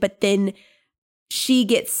altercation, but then she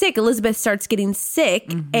gets sick. Elizabeth starts getting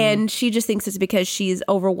sick, and she just thinks it's because she's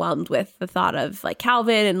overwhelmed with the thought of like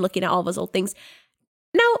Calvin and looking at all of his old things.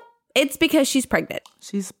 No. It's because she's pregnant.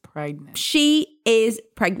 She's pregnant. She is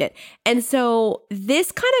pregnant. And so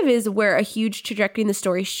this kind of is where a huge trajectory in the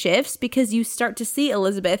story shifts, because you start to see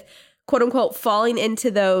Elizabeth, quote unquote, falling into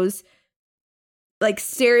those like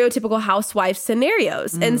stereotypical housewife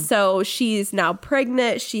scenarios. And so she's now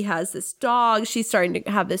pregnant. She has this dog. She's starting to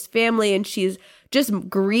have this family, and she's just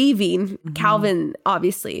grieving Calvin,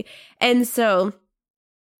 obviously. And so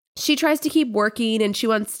she tries to keep working, and she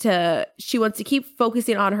wants to keep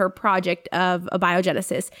focusing on her project of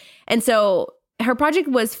abiogenesis. And so her project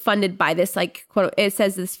was funded by this, like, quote, it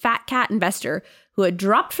says this fat cat investor who had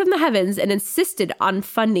dropped from the heavens and insisted on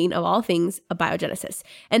funding, of all things, abiogenesis.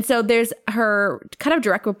 And so there's her kind of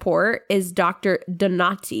direct report is Dr.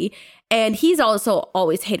 Donati. And he's also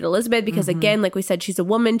always hated Elizabeth because, again, like we said, she's a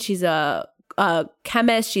woman. She's a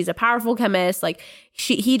chemist. She's a powerful chemist. Like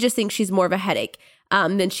he just thinks she's more of a headache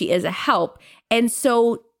than she is a help. And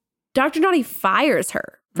so Dr. Naughty fires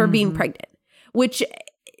her for being pregnant, which...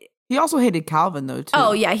 He also hated Calvin, though, too.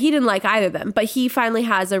 Oh, yeah. He didn't like either of them. But he finally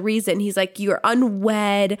has a reason. He's like, "You're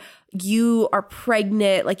unwed. You are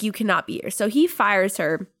pregnant. Like, you cannot be here." So he fires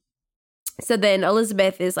her. So then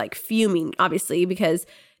Elizabeth is like fuming, obviously, because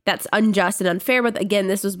that's unjust and unfair. But again,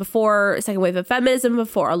 this was before second wave of feminism,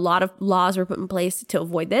 before a lot of laws were put in place to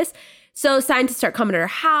avoid this. So scientists start coming to her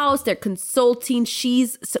house. They're consulting.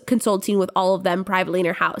 She's consulting with all of them privately in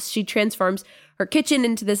her house. She transforms her kitchen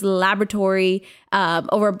into this laboratory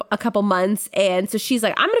over a couple months. And so she's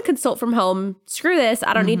like, "I'm going to consult from home. Screw this.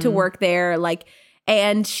 I don't need to work there." Like,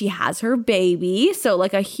 and she has her baby. So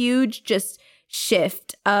like a huge just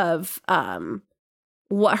shift of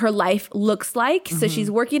what her life looks like. So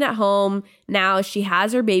she's working at home now. She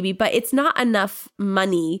has her baby, but it's not enough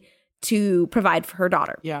money to provide for her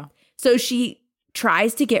daughter. Yeah. So she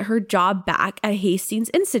tries to get her job back at Hastings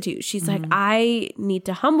Institute. She's like, "I need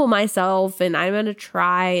to humble myself, and I'm going to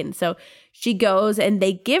try." And so she goes, and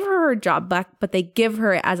they give her job back, but they give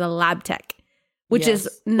her it as a lab tech, which is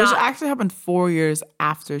not... Which actually happened 4 years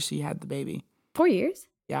after she had the baby. 4 years?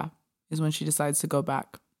 Yeah, is when she decides to go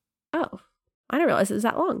back. Oh, I didn't realize it was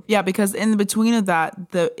that long. Yeah, because in between of that,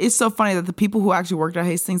 it's so funny that the people who actually worked at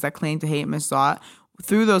Hastings that claimed to hate Miss Dot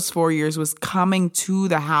through those 4 years was coming to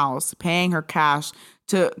the house, paying her cash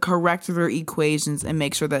to correct their equations and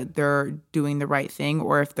make sure that they're doing the right thing,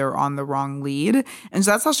 or if they're on the wrong lead. And so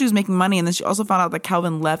that's how she was making money. And then she also found out that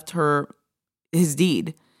Calvin left her his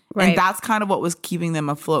deed. Right. And that's kind of what was keeping them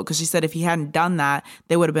afloat, because she said if he hadn't done that,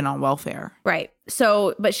 they would have been on welfare. Right.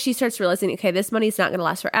 So, but she starts realizing, okay, this money's not going to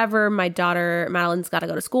last forever. My daughter, Madeline's got to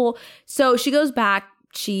go to school. So she goes back.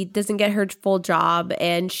 She doesn't get her full job,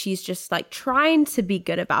 and she's just like trying to be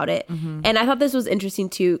good about it. And I thought this was interesting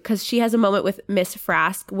too, because she has a moment with Miss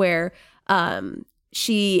Frask where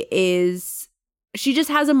she just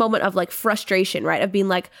has a moment of like frustration, right? Of being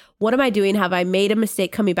like, what am I doing? Have I made a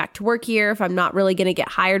mistake coming back to work here? If I'm not really going to get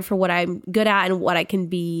hired for what I'm good at and what I can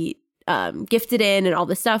be gifted in and all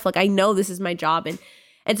this stuff, like I know this is my job.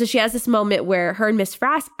 And so she has this moment where her and Miss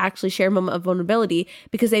Frask actually share a moment of vulnerability,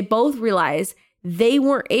 because they both realize they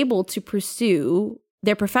weren't able to pursue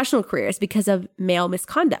their professional careers because of male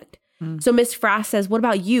misconduct. So Miss Frask says, what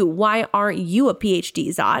about you? Why aren't you a PhD,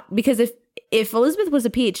 Zot? Because if Elizabeth was a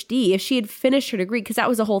PhD, if she had finished her degree, because that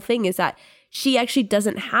was the whole thing, is that she actually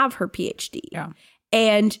doesn't have her PhD. Yeah.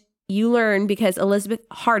 And you learn because Elizabeth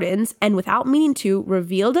hardens and without meaning to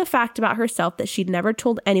revealed a fact about herself that she'd never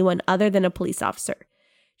told anyone other than a police officer.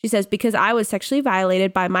 She says, because I was sexually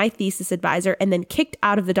violated by my thesis advisor and then kicked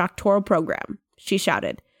out of the doctoral program, she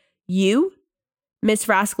shouted. You? Miss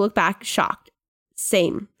Frask looked back, shocked.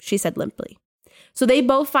 Same, she said limply. So they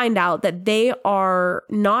both find out that they are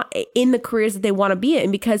not in the careers that they want to be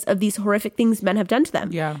in because of these horrific things men have done to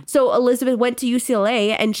them. Yeah. So Elizabeth went to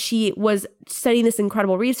UCLA and she was studying this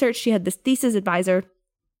incredible research. She had this thesis advisor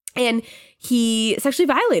and he sexually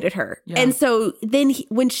violated her. Yeah. And so then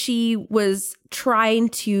when she was trying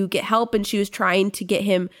to get help and she was trying to get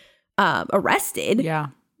him arrested,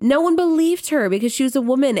 no one believed her because she was a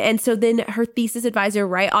woman. And so then her thesis advisor,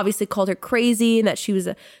 right, obviously called her crazy and that she was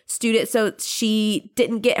a student. So she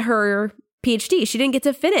didn't get her PhD. She didn't get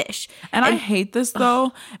to finish. And I hate this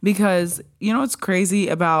though, because you know what's crazy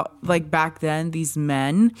about like back then, these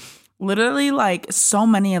men, literally like so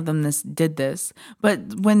many of them did this.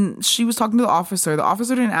 But when she was talking to the officer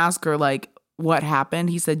didn't ask her like what happened.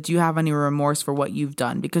 He said, do you have any remorse for what you've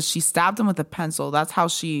done? Because she stabbed him with a pencil. That's how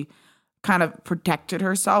she kind of protected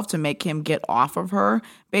herself to make him get off of her,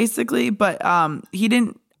 basically. But he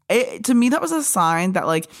didn't. To me, that was a sign that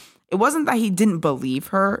like it wasn't that he didn't believe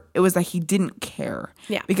her. It was that he didn't care.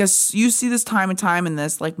 Yeah. Because you see this time and time in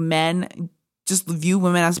this, like men just view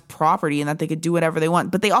women as property and that they could do whatever they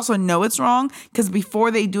want. But they also know it's wrong because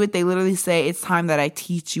before they do it, they literally say, it's time that I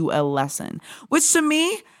teach you a lesson. Which to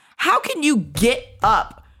me, how can you get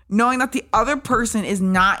up knowing that the other person is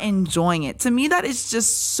not enjoying it? To me, that is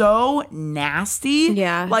just so nasty.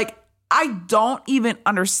 Yeah. Like, I don't even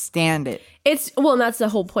understand it. And that's the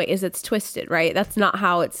whole point, is it's twisted, right? That's not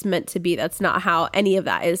how it's meant to be. That's not how any of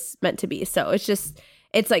that is meant to be. So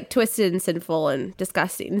it's like twisted and sinful and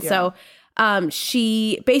disgusting. Yeah. So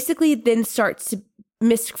she basically then starts to,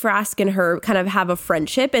 Miss Frask and her kind of have a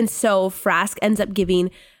friendship. And so Frask ends up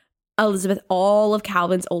giving Elizabeth all of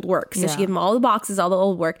Calvin's old work. So she gave him all the boxes, all the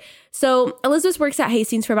old work. So Elizabeth works at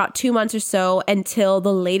Hastings for about 2 months or so until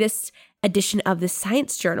the latest edition of the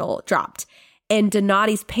Science Journal dropped. And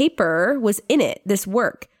Donati's paper was in it, this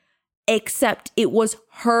work, except it was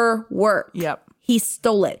her work. Yep. He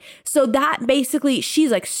stole it. So that basically, she's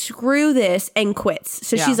like, screw this, and quits.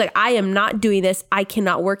 So she's like, I am not doing this. I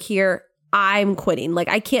cannot work here. I'm quitting. Like,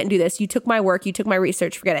 I can't do this. You took my work. You took my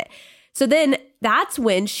research. Forget it. So then that's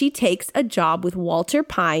when she takes a job with Walter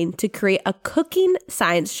Pine to create a cooking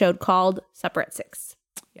science show called Supper at 6.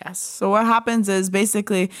 Yes. So what happens is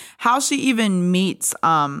basically how she even meets,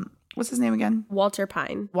 what's his name again? Walter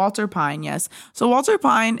Pine. Walter Pine, yes. So Walter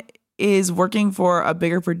Pine is working for a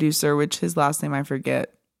bigger producer, which his last name I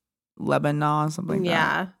forget. Lebanon, something like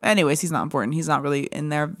that. Anyways, he's not important. He's not really in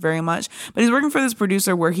there very much. But he's working for this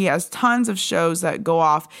producer where he has tons of shows that go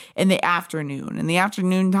off in the afternoon. In the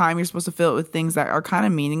afternoon time, you're supposed to fill it with things that are kind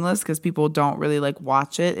of meaningless because people don't really like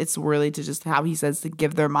watch it. It's really to just, how he says, to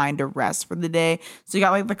give their mind a rest for the day. So you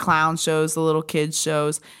got like the clown shows, the little kids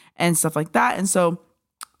shows, and stuff like that. And so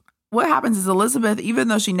what happens is Elizabeth, even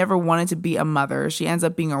though she never wanted to be a mother, she ends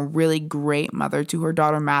up being a really great mother to her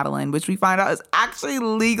daughter Madeline, which we find out is actually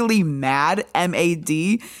legally mad,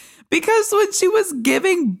 M-A-D, because when she was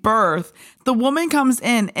giving birth, the woman comes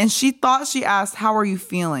in and she thought she asked, how are you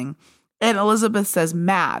feeling? And Elizabeth says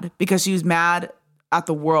mad, because she was mad at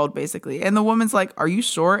the world, basically. And the woman's like, are you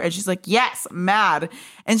sure? And she's like, yes, mad.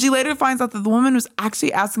 And she later finds out that the woman was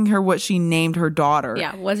actually asking her what she named her daughter.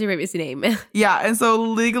 Yeah, what's your baby's name? Yeah, and so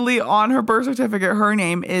legally on her birth certificate, her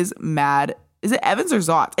name is Mad. Is it Evans or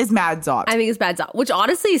Zott? It's Mad Zott. I think it's Mad Zott, which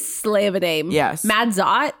honestly is slay of a name. Yes. Mad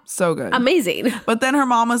Zott. So good. Amazing. But then her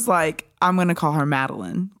mom was like, I'm going to call her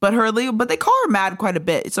Madeline. But they call her Mad quite a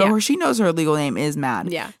bit. So she knows her legal name is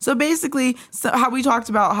Mad. Yeah. So basically, how we talked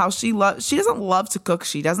about how she doesn't love to cook.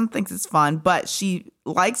 She doesn't think it's fun, but she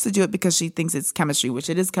likes to do it because she thinks it's chemistry, which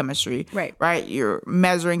it is chemistry. Right. You're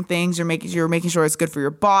measuring things. You're making sure it's good for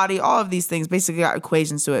your body. All of these things basically got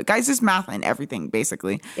equations to it. Guys, there's math in everything,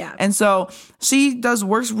 basically. Yeah. And so she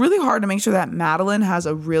works really hard to make sure that Madeline has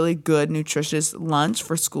a really good, nutritious lunch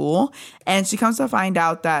for school. And she comes to find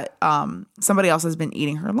out that somebody else has been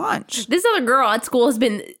eating her lunch. This other girl at school has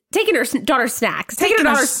been taking her daughter's snacks, taking her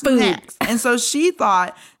daughter's food. And so she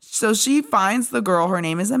thought So she finds the girl, her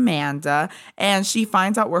name is Amanda, and she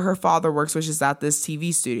finds out where her father works, which is at this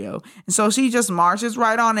TV studio. And so she just marches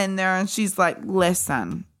right on in there and she's like,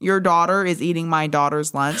 listen, your daughter is eating my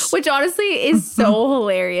daughter's lunch. Which honestly is so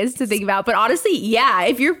hilarious to think about. But honestly, yeah,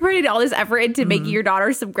 if you're putting all this effort into making your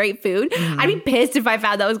daughter some great food, I'd be pissed if I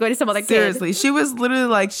found that was going to some other kid. Seriously, she was literally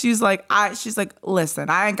like, she's like, listen,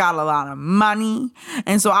 I ain't got a lot of money.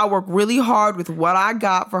 And so I work really hard with what I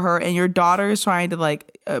got for her. And your daughter is trying to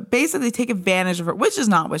like basically take advantage of her, which is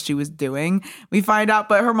not what she was doing. We find out,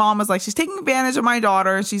 but her mom was like, she's taking advantage of my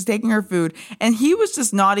daughter and she's taking her food. And he was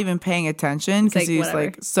just not even paying attention because he was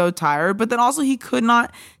like so tired. But then also he could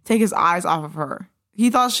not take his eyes off of her. He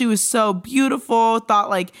thought she was so beautiful, thought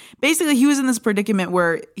like basically he was in this predicament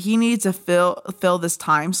where he needed to fill this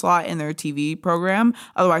time slot in their TV program.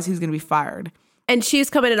 Otherwise he's going to be fired. And she was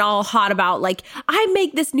coming in all hot about like, I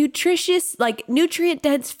make this nutritious, like nutrient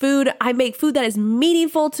dense food. I make food that is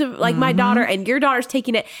meaningful to like my daughter, and your daughter's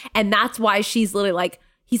taking it. And that's why she's literally like,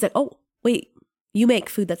 he's like, oh, wait, you make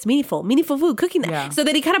food that's meaningful food, cooking that. Yeah. So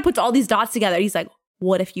then he kind of puts all these dots together. He's like,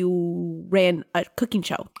 what if you ran a cooking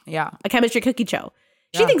show? Yeah. A chemistry cooking show.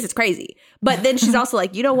 She thinks it's crazy. But then she's also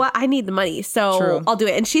like, you know what? I need the money. So I'll do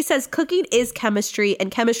it. And she says, cooking is chemistry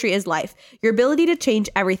and chemistry is life. Your ability to change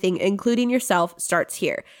everything, including yourself, starts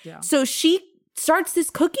here. Yeah. So she starts this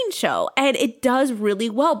cooking show and it does really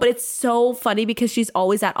well. But it's so funny because she's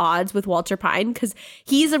always at odds with Walter Pine because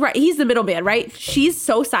he's the middleman, right? She's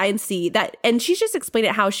so sciencey that, and she's just explained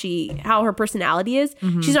it how her personality is.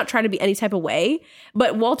 She's not trying to be any type of way.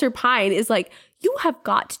 But Walter Pine is like, you have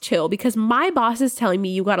got to chill because my boss is telling me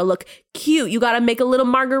you got to look cute. You got to make a little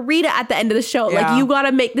margarita at the end of the show. Yeah. Like, you got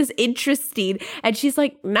to make this interesting. And she's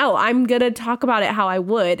like, no, I'm going to talk about it how I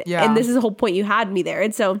would. Yeah. And this is the whole point you had me there.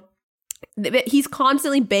 And so he's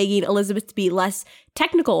constantly begging Elizabeth to be less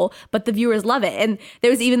technical, but the viewers love it. And there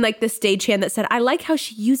was even like this stagehand that said, I like how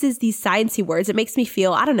she uses these sciencey words. It makes me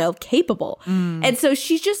feel, I don't know, capable. And so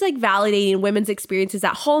she's just like validating women's experiences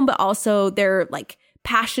at home, but also their like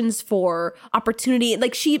passions for opportunity.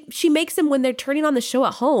 Like she makes them, when they're turning on the show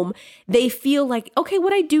at home, they feel like, okay,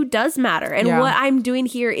 what I do does matter and what I'm doing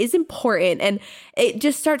here is important. And it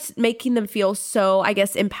just starts making them feel so, I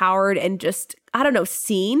guess, empowered and just, I don't know,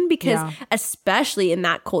 seen, because especially in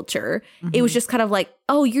that culture, it was just kind of like,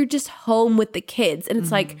 oh, you're just home with the kids. And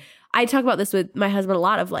it's like, I talk about this with my husband a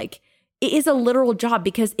lot of like, it is a literal job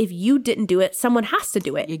because if you didn't do it, someone has to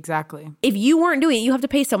do it. Exactly. If you weren't doing it, you have to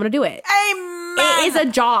pay someone to do it. Amen. It is a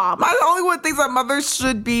job. My only one thinks that mothers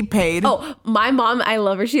should be paid. Oh, my mom, I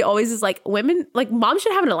love her. She always is like, women, like moms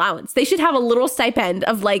should have an allowance. They should have a little stipend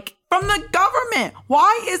of like, from the government.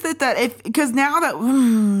 Why is it that because now that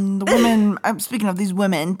the women, I'm speaking of these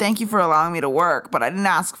women, thank you for allowing me to work, but I didn't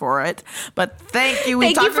ask for it. But thank you.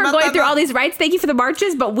 Thank you for going through all these rights. Thank you for the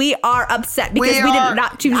marches, but we are upset because we did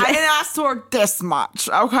not choose it. I didn't ask to work this much.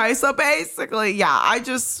 Okay, so basically, yeah, I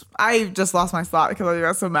just lost my thought because I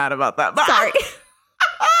got so mad about that. But sorry.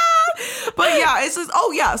 But yeah, it's just,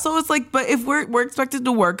 so it's like, but if we're expected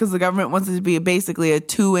to work because the government wants it to be basically a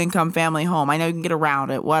 2-income family home. I know you can get around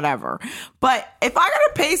it, whatever. But if I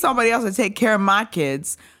gotta pay somebody else to take care of my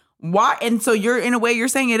kids, why? And so you're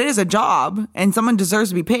saying it is a job and someone deserves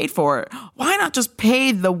to be paid for it. Why not just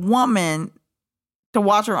pay the woman to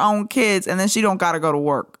watch her own kids and then she don't gotta go to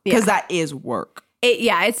work? Because that is work.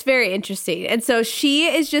 It's very interesting. And so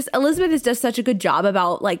Elizabeth has done such a good job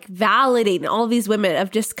about like validating all these women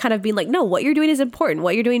of just kind of being like, no, what you're doing is important.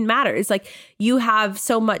 What you're doing matters. Like you have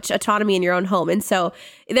so much autonomy in your own home. And so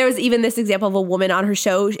there was even this example of a woman on her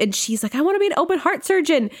show and she's like, I want to be an open heart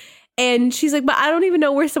surgeon. And she's like, but I don't even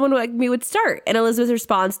know where someone like me would start. And Elizabeth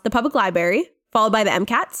responds, the public library, followed by the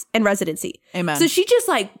MCATs and residency. Amen. So she just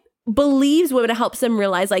like believes women and helps them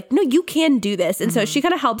realize like, no, you can do this. And so she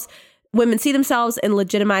kind of helps women see themselves and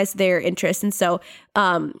legitimize their interests. And so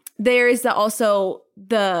there's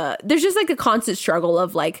just like a constant struggle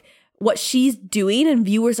of like what she's doing and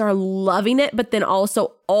viewers are loving it, but then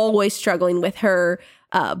also always struggling with her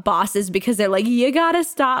bosses because they're like, you gotta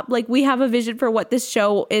stop. Like we have a vision for what this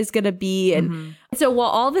show is going to be. And so while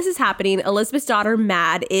all this is happening, Elizabeth's daughter,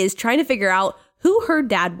 Mad, is trying to figure out who her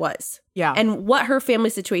dad was. Yeah. And what her family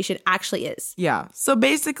situation actually is. Yeah. So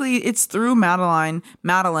basically it's through Madeline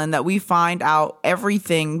that we find out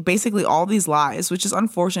everything, basically all these lies, which is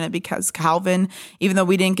unfortunate because Calvin, even though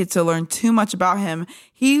we didn't get to learn too much about him,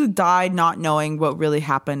 he died not knowing what really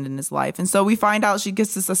happened in his life. And so we find out she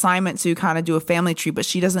gets this assignment to kind of do a family tree, but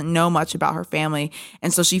she doesn't know much about her family.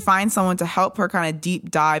 And so she finds someone to help her kind of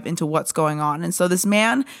deep dive into what's going on. And so this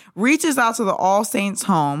man reaches out to the All Saints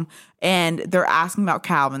home and they're asking about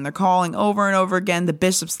Calvin. They're calling over and over again. The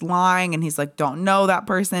bishop's lying, and he's like, don't know that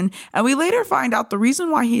person. And we later find out the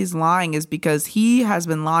reason why he's lying is because he has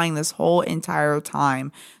been lying this whole entire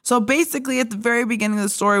time. So basically, at the very beginning of the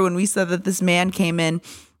story, when we said that this man came in,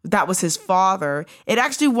 that was his father, it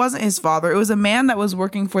actually wasn't his father. It was a man that was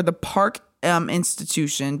working for the Park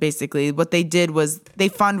institution. Basically, what they did was they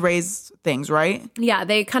fundraised things, right? Yeah,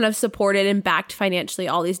 they kind of supported and backed financially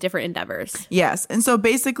all these different endeavors. Yes. And so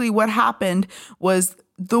basically what happened was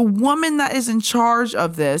the woman that is in charge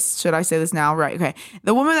of this, should I say this now? Right. Okay.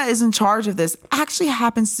 The woman that is in charge of this actually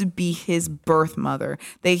happens to be his birth mother.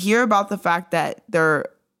 They hear about the fact that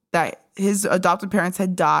his adopted parents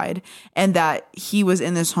had died and that he was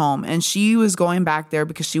in this home, and she was going back there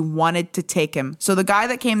because she wanted to take him. So the guy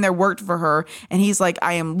that came there worked for her, and he's like,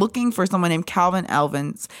 I am looking for someone named Calvin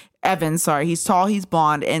Evans. He's tall, he's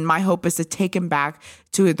blonde, and my hope is to take him back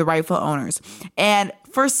to the rightful owners. And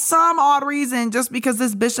for some odd reason, just because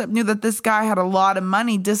this bishop knew that this guy had a lot of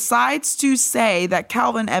money, decides to say that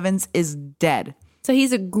Calvin Evans is dead. So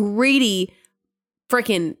he's a greedy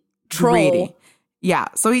freaking troll. Greedy. Yeah.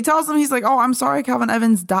 So he tells them, he's like, oh, I'm sorry, Calvin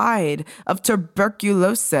Evans died of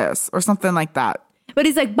tuberculosis or something like that. But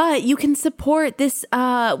he's like, but you can support this.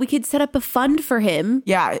 We could set up a fund for him.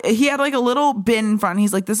 Yeah. He had like a little bin in front.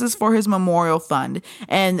 He's like, this is for his memorial fund.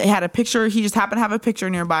 And they had a picture. He just happened to have a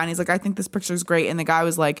picture nearby. And he's like, I think this picture is great. And the guy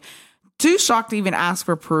was like, too shocked to even ask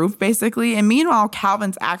for proof, basically. And meanwhile,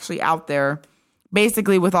 Calvin's actually out there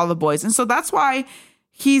basically with all the boys. And so that's why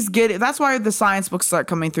that's why the science books start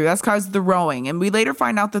coming through. That's because of the rowing. And we later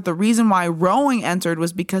find out that the reason why rowing entered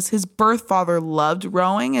was because his birth father loved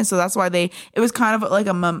rowing. And so that's why it was kind of like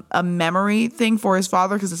a memory thing for his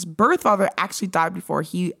father, because his birth father actually died before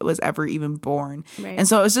he was ever even born. Right. And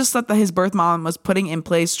so it was just that his birth mom was putting in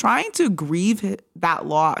place, trying to grieve that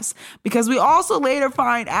loss. Because we also later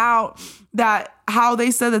find out that how they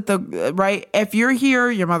said that if you're here,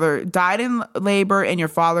 your mother died in labor and your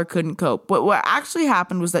father couldn't cope. But what actually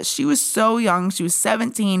happened was that she was so young, she was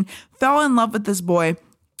 17, fell in love with this boy.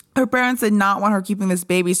 Her parents did not want her keeping this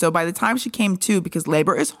baby. So by the time she came to, because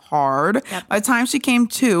labor is hard, yep. By the time she came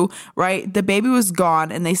to, right, the baby was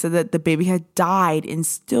gone. And they said that the baby had died in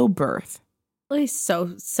stillbirth. He's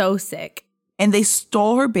so sick. And they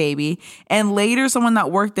stole her baby. And later, someone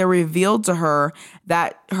that worked there revealed to her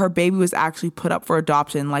that her baby was actually put up for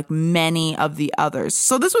adoption like many of the others.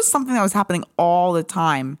 So this was something that was happening all the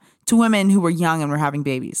time to women who were young and were having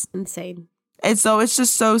babies. Insane. And so it's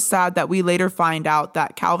just so sad that we later find out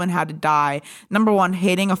that Calvin had to die. Number one,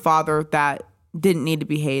 hating a father that didn't need to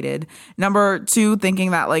be hated. Number two,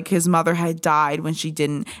 thinking that like his mother had died when she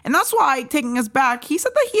didn't. And that's why, taking us back, he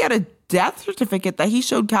said that he had a death certificate that he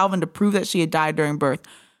showed Calvin to prove that she had died during birth.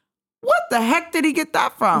 What the heck did he get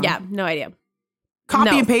that from? Yeah, no idea.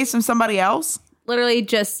 Copy and paste from somebody else? Literally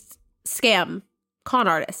just scam, con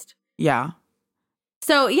artist. Yeah.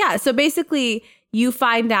 So basically you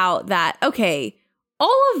find out that, okay,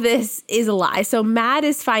 all of this is a lie. So Mad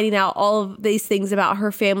is finding out all of these things about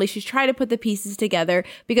her family. She's trying to put the pieces together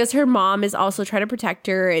because her mom is also trying to protect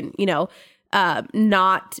her and,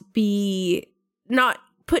 not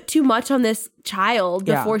put too much on this child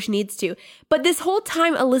before she needs to. But this whole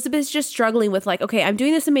time, Elizabeth's just struggling with like, okay, I'm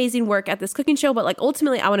doing this amazing work at this cooking show, but like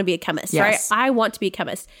ultimately I want to be a chemist, right? I want to be a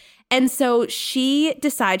chemist. And so she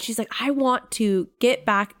decides, she's like, I want to get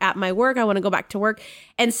back at my work. I want to go back to work.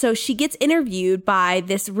 And so she gets interviewed by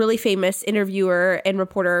this really famous interviewer and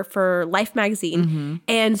reporter for Life magazine. Mm-hmm.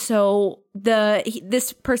 And so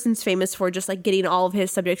this person's famous for just like getting all of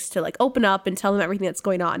his subjects to like open up and tell him everything that's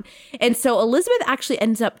going on. And so Elizabeth actually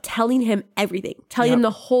ends up telling him everything, telling him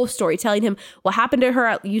the whole story, telling him what happened to her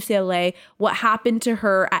at UCLA, what happened to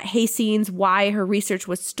her at Hastings, why her research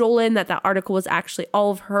was stolen, that article was actually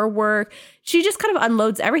all of her work. She just kind of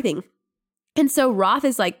unloads everything. And so Roth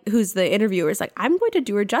is like, who's the interviewer, is like, I'm going to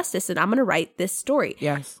do her justice and I'm going to write this story.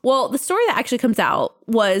 Yes. Well, the story that actually comes out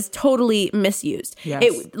was totally misused. Yes.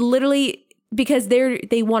 It literally, because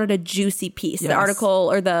they wanted a juicy piece. Yes. The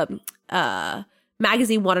article or the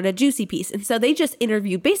magazine wanted a juicy piece. And so they just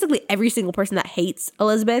interviewed basically every single person that hates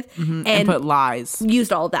Elizabeth and put lies.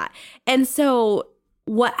 Used all of that. And so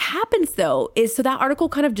what happens though is, so that article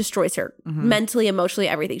kind of destroys her mentally, emotionally,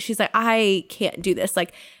 everything. She's like, I can't do this.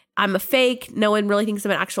 Like, I'm a fake. No one really thinks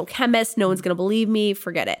I'm an actual chemist. No one's going to believe me.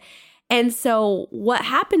 Forget it. And so what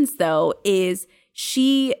happens though is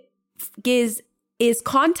she is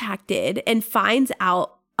contacted and finds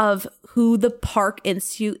out of who the Park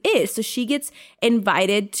Institute is. So she gets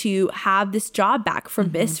invited to have this job back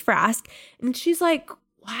from Miss Frask. And she's like,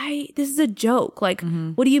 why? This is a joke. Like,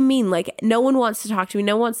 what do you mean? Like, no one wants to talk to me.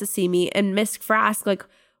 No one wants to see me. And Miss Frask, like,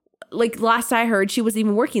 like last I heard, she wasn't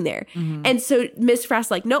even working there. And so Miss Frass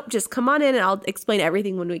like, nope, just come on in and I'll explain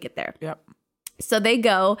everything when we get there. Yep. So they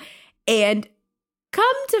go, and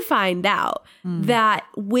come to find out that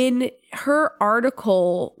when her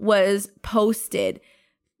article was posted,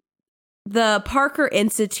 the Parker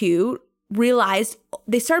Institute realized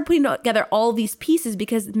they started putting together all these pieces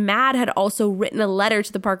because Mad had also written a letter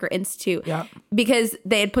to the Parker Institute because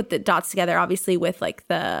they had put the dots together, obviously, with like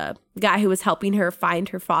the guy who was helping her find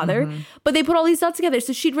her father. But they put all these dots together.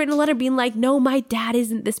 So she'd written a letter being like, no, my dad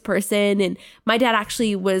isn't this person. And my dad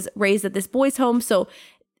actually was raised at this boys' home. So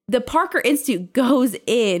the Parker Institute goes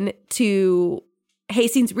in to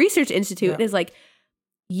Hastings Research Institute and is like,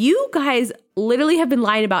 you guys literally have been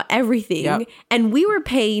lying about everything. And we were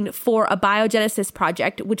paying for a biogenesis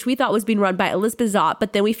project, which we thought was being run by Elizabeth Zott.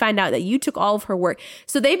 But then we find out that you took all of her work.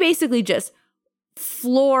 So they basically just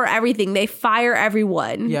floor everything. They fire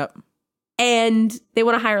everyone. And they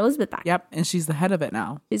want to hire Elizabeth back. And she's the head of it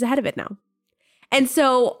now. She's the head of it now. And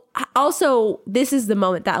so also, this is the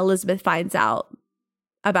moment that Elizabeth finds out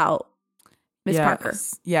about Miss Parker.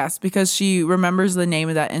 Yes, because she remembers the name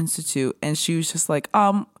of that institute, and she was just like,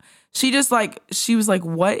 she was like,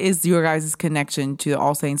 what is your guys' connection to the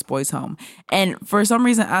All Saints Boys Home? And for some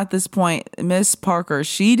reason at this point, Miss Parker,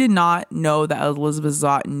 she did not know that Elizabeth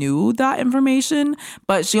Zott knew that information,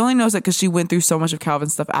 but she only knows it because she went through so much of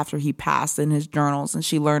Calvin's stuff after he passed in his journals, and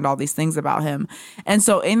she learned all these things about him. And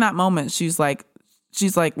so in that moment, she's like,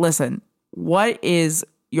 listen, what is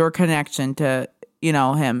your connection to, you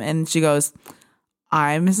know, him? And she goes,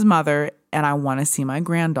 I'm his mother and I want to see my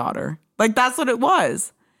granddaughter. Like, that's what it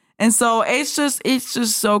was. And so it's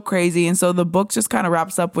just so crazy. And so the book just kind of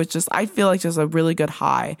wraps up with just, I feel like just a really good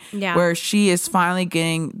high where she is finally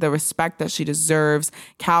getting the respect that she deserves.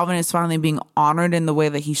 Calvin is finally being honored in the way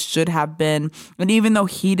that he should have been. And even though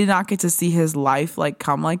he did not get to see his life like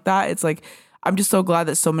come like that, it's like, I'm just so glad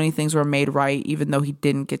that so many things were made right, even though he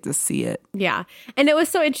didn't get to see it. Yeah. And it was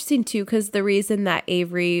so interesting, too, because the reason that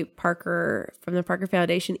Avery Parker from the Parker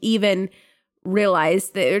Foundation even realized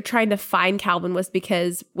that they're trying to find Calvin was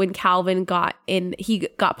because when Calvin he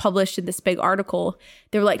got published in this big article,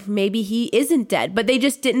 they were like, maybe he isn't dead. But they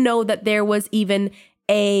just didn't know that there was even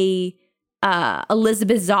a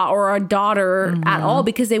Elizabeth Zott or a daughter at all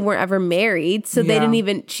because they weren't ever married. So she didn't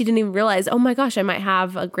even realize, oh my gosh, I might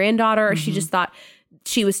have a granddaughter. Or she just thought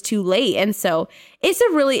she was too late. And so it's a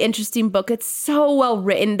really interesting book. It's so well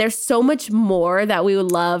written. There's so much more that we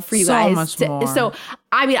would love for you guys. So,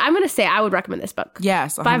 I mean, I'm going to say I would recommend this book.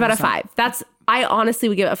 Yes. 100%. 5 out of 5. I honestly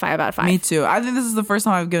would give it a 5 out of 5. Me too. I think this is the first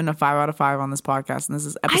time I've given a 5 out of 5 on this podcast. And this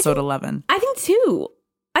is episode 11. I think too.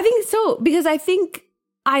 I think so. Because I think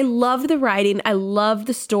I love the writing. I love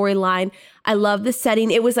the storyline. I love the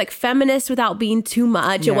setting. It was like feminist without being too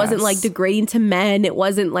much. It wasn't like degrading to men. It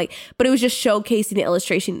wasn't like, but it was just showcasing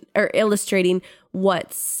the illustrating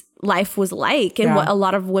what life was like and what a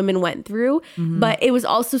lot of women went through. But it was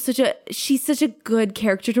also she's such a good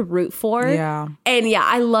character to root for. Yeah. And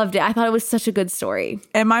I loved it. I thought it was such a good story.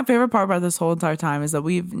 And my favorite part about this whole entire time is that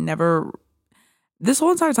this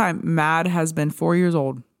whole entire time, Mad has been 4 years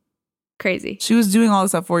old. Crazy. She was doing all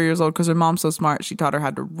this at 4 years old because her mom's so smart. She taught her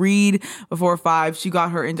how to read before 5. She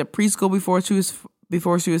got her into preschool before she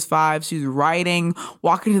was 5. She was writing,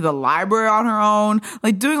 walking to the library on her own,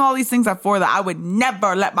 like doing all these things at 4 that I would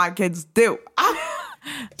never let my kids do.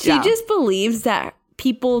 She just believes that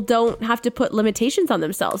people don't have to put limitations on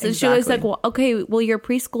themselves. And she was like, well, okay, well, you're a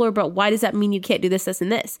preschooler, but why does that mean you can't do this, this,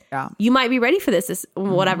 and this? Yeah. You might be ready for this,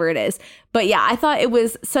 whatever it is. But I thought it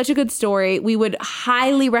was such a good story. We would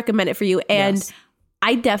highly recommend it for you. And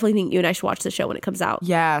I definitely think you and I should watch the show when it comes out.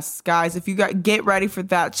 Yes, guys, if you get ready for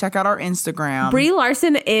that, check out our Instagram. Brie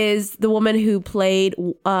Larson is the woman who played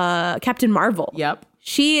Captain Marvel. Yep.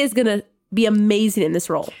 She is going to be amazing in this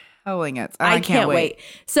role. Killing it. I can't wait.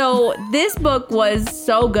 So this book was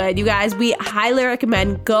so good, you guys. We highly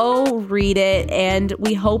recommend go read it, and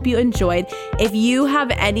we hope you enjoyed. If you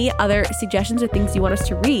have any other suggestions or things you want us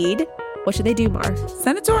to read, what should they do, Mar?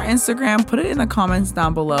 Send it to our Instagram. Put it in the comments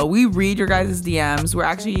down below. We read your guys' DMs. We're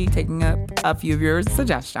actually taking up a few of your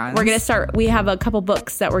suggestions. We're going to start. We have a couple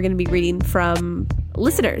books that we're going to be reading from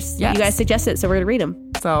listeners. Yes. You guys suggested it, so we're going to read them.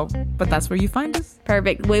 But that's where you find us.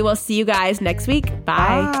 Perfect. We will see you guys next week.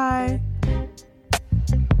 Bye. Bye.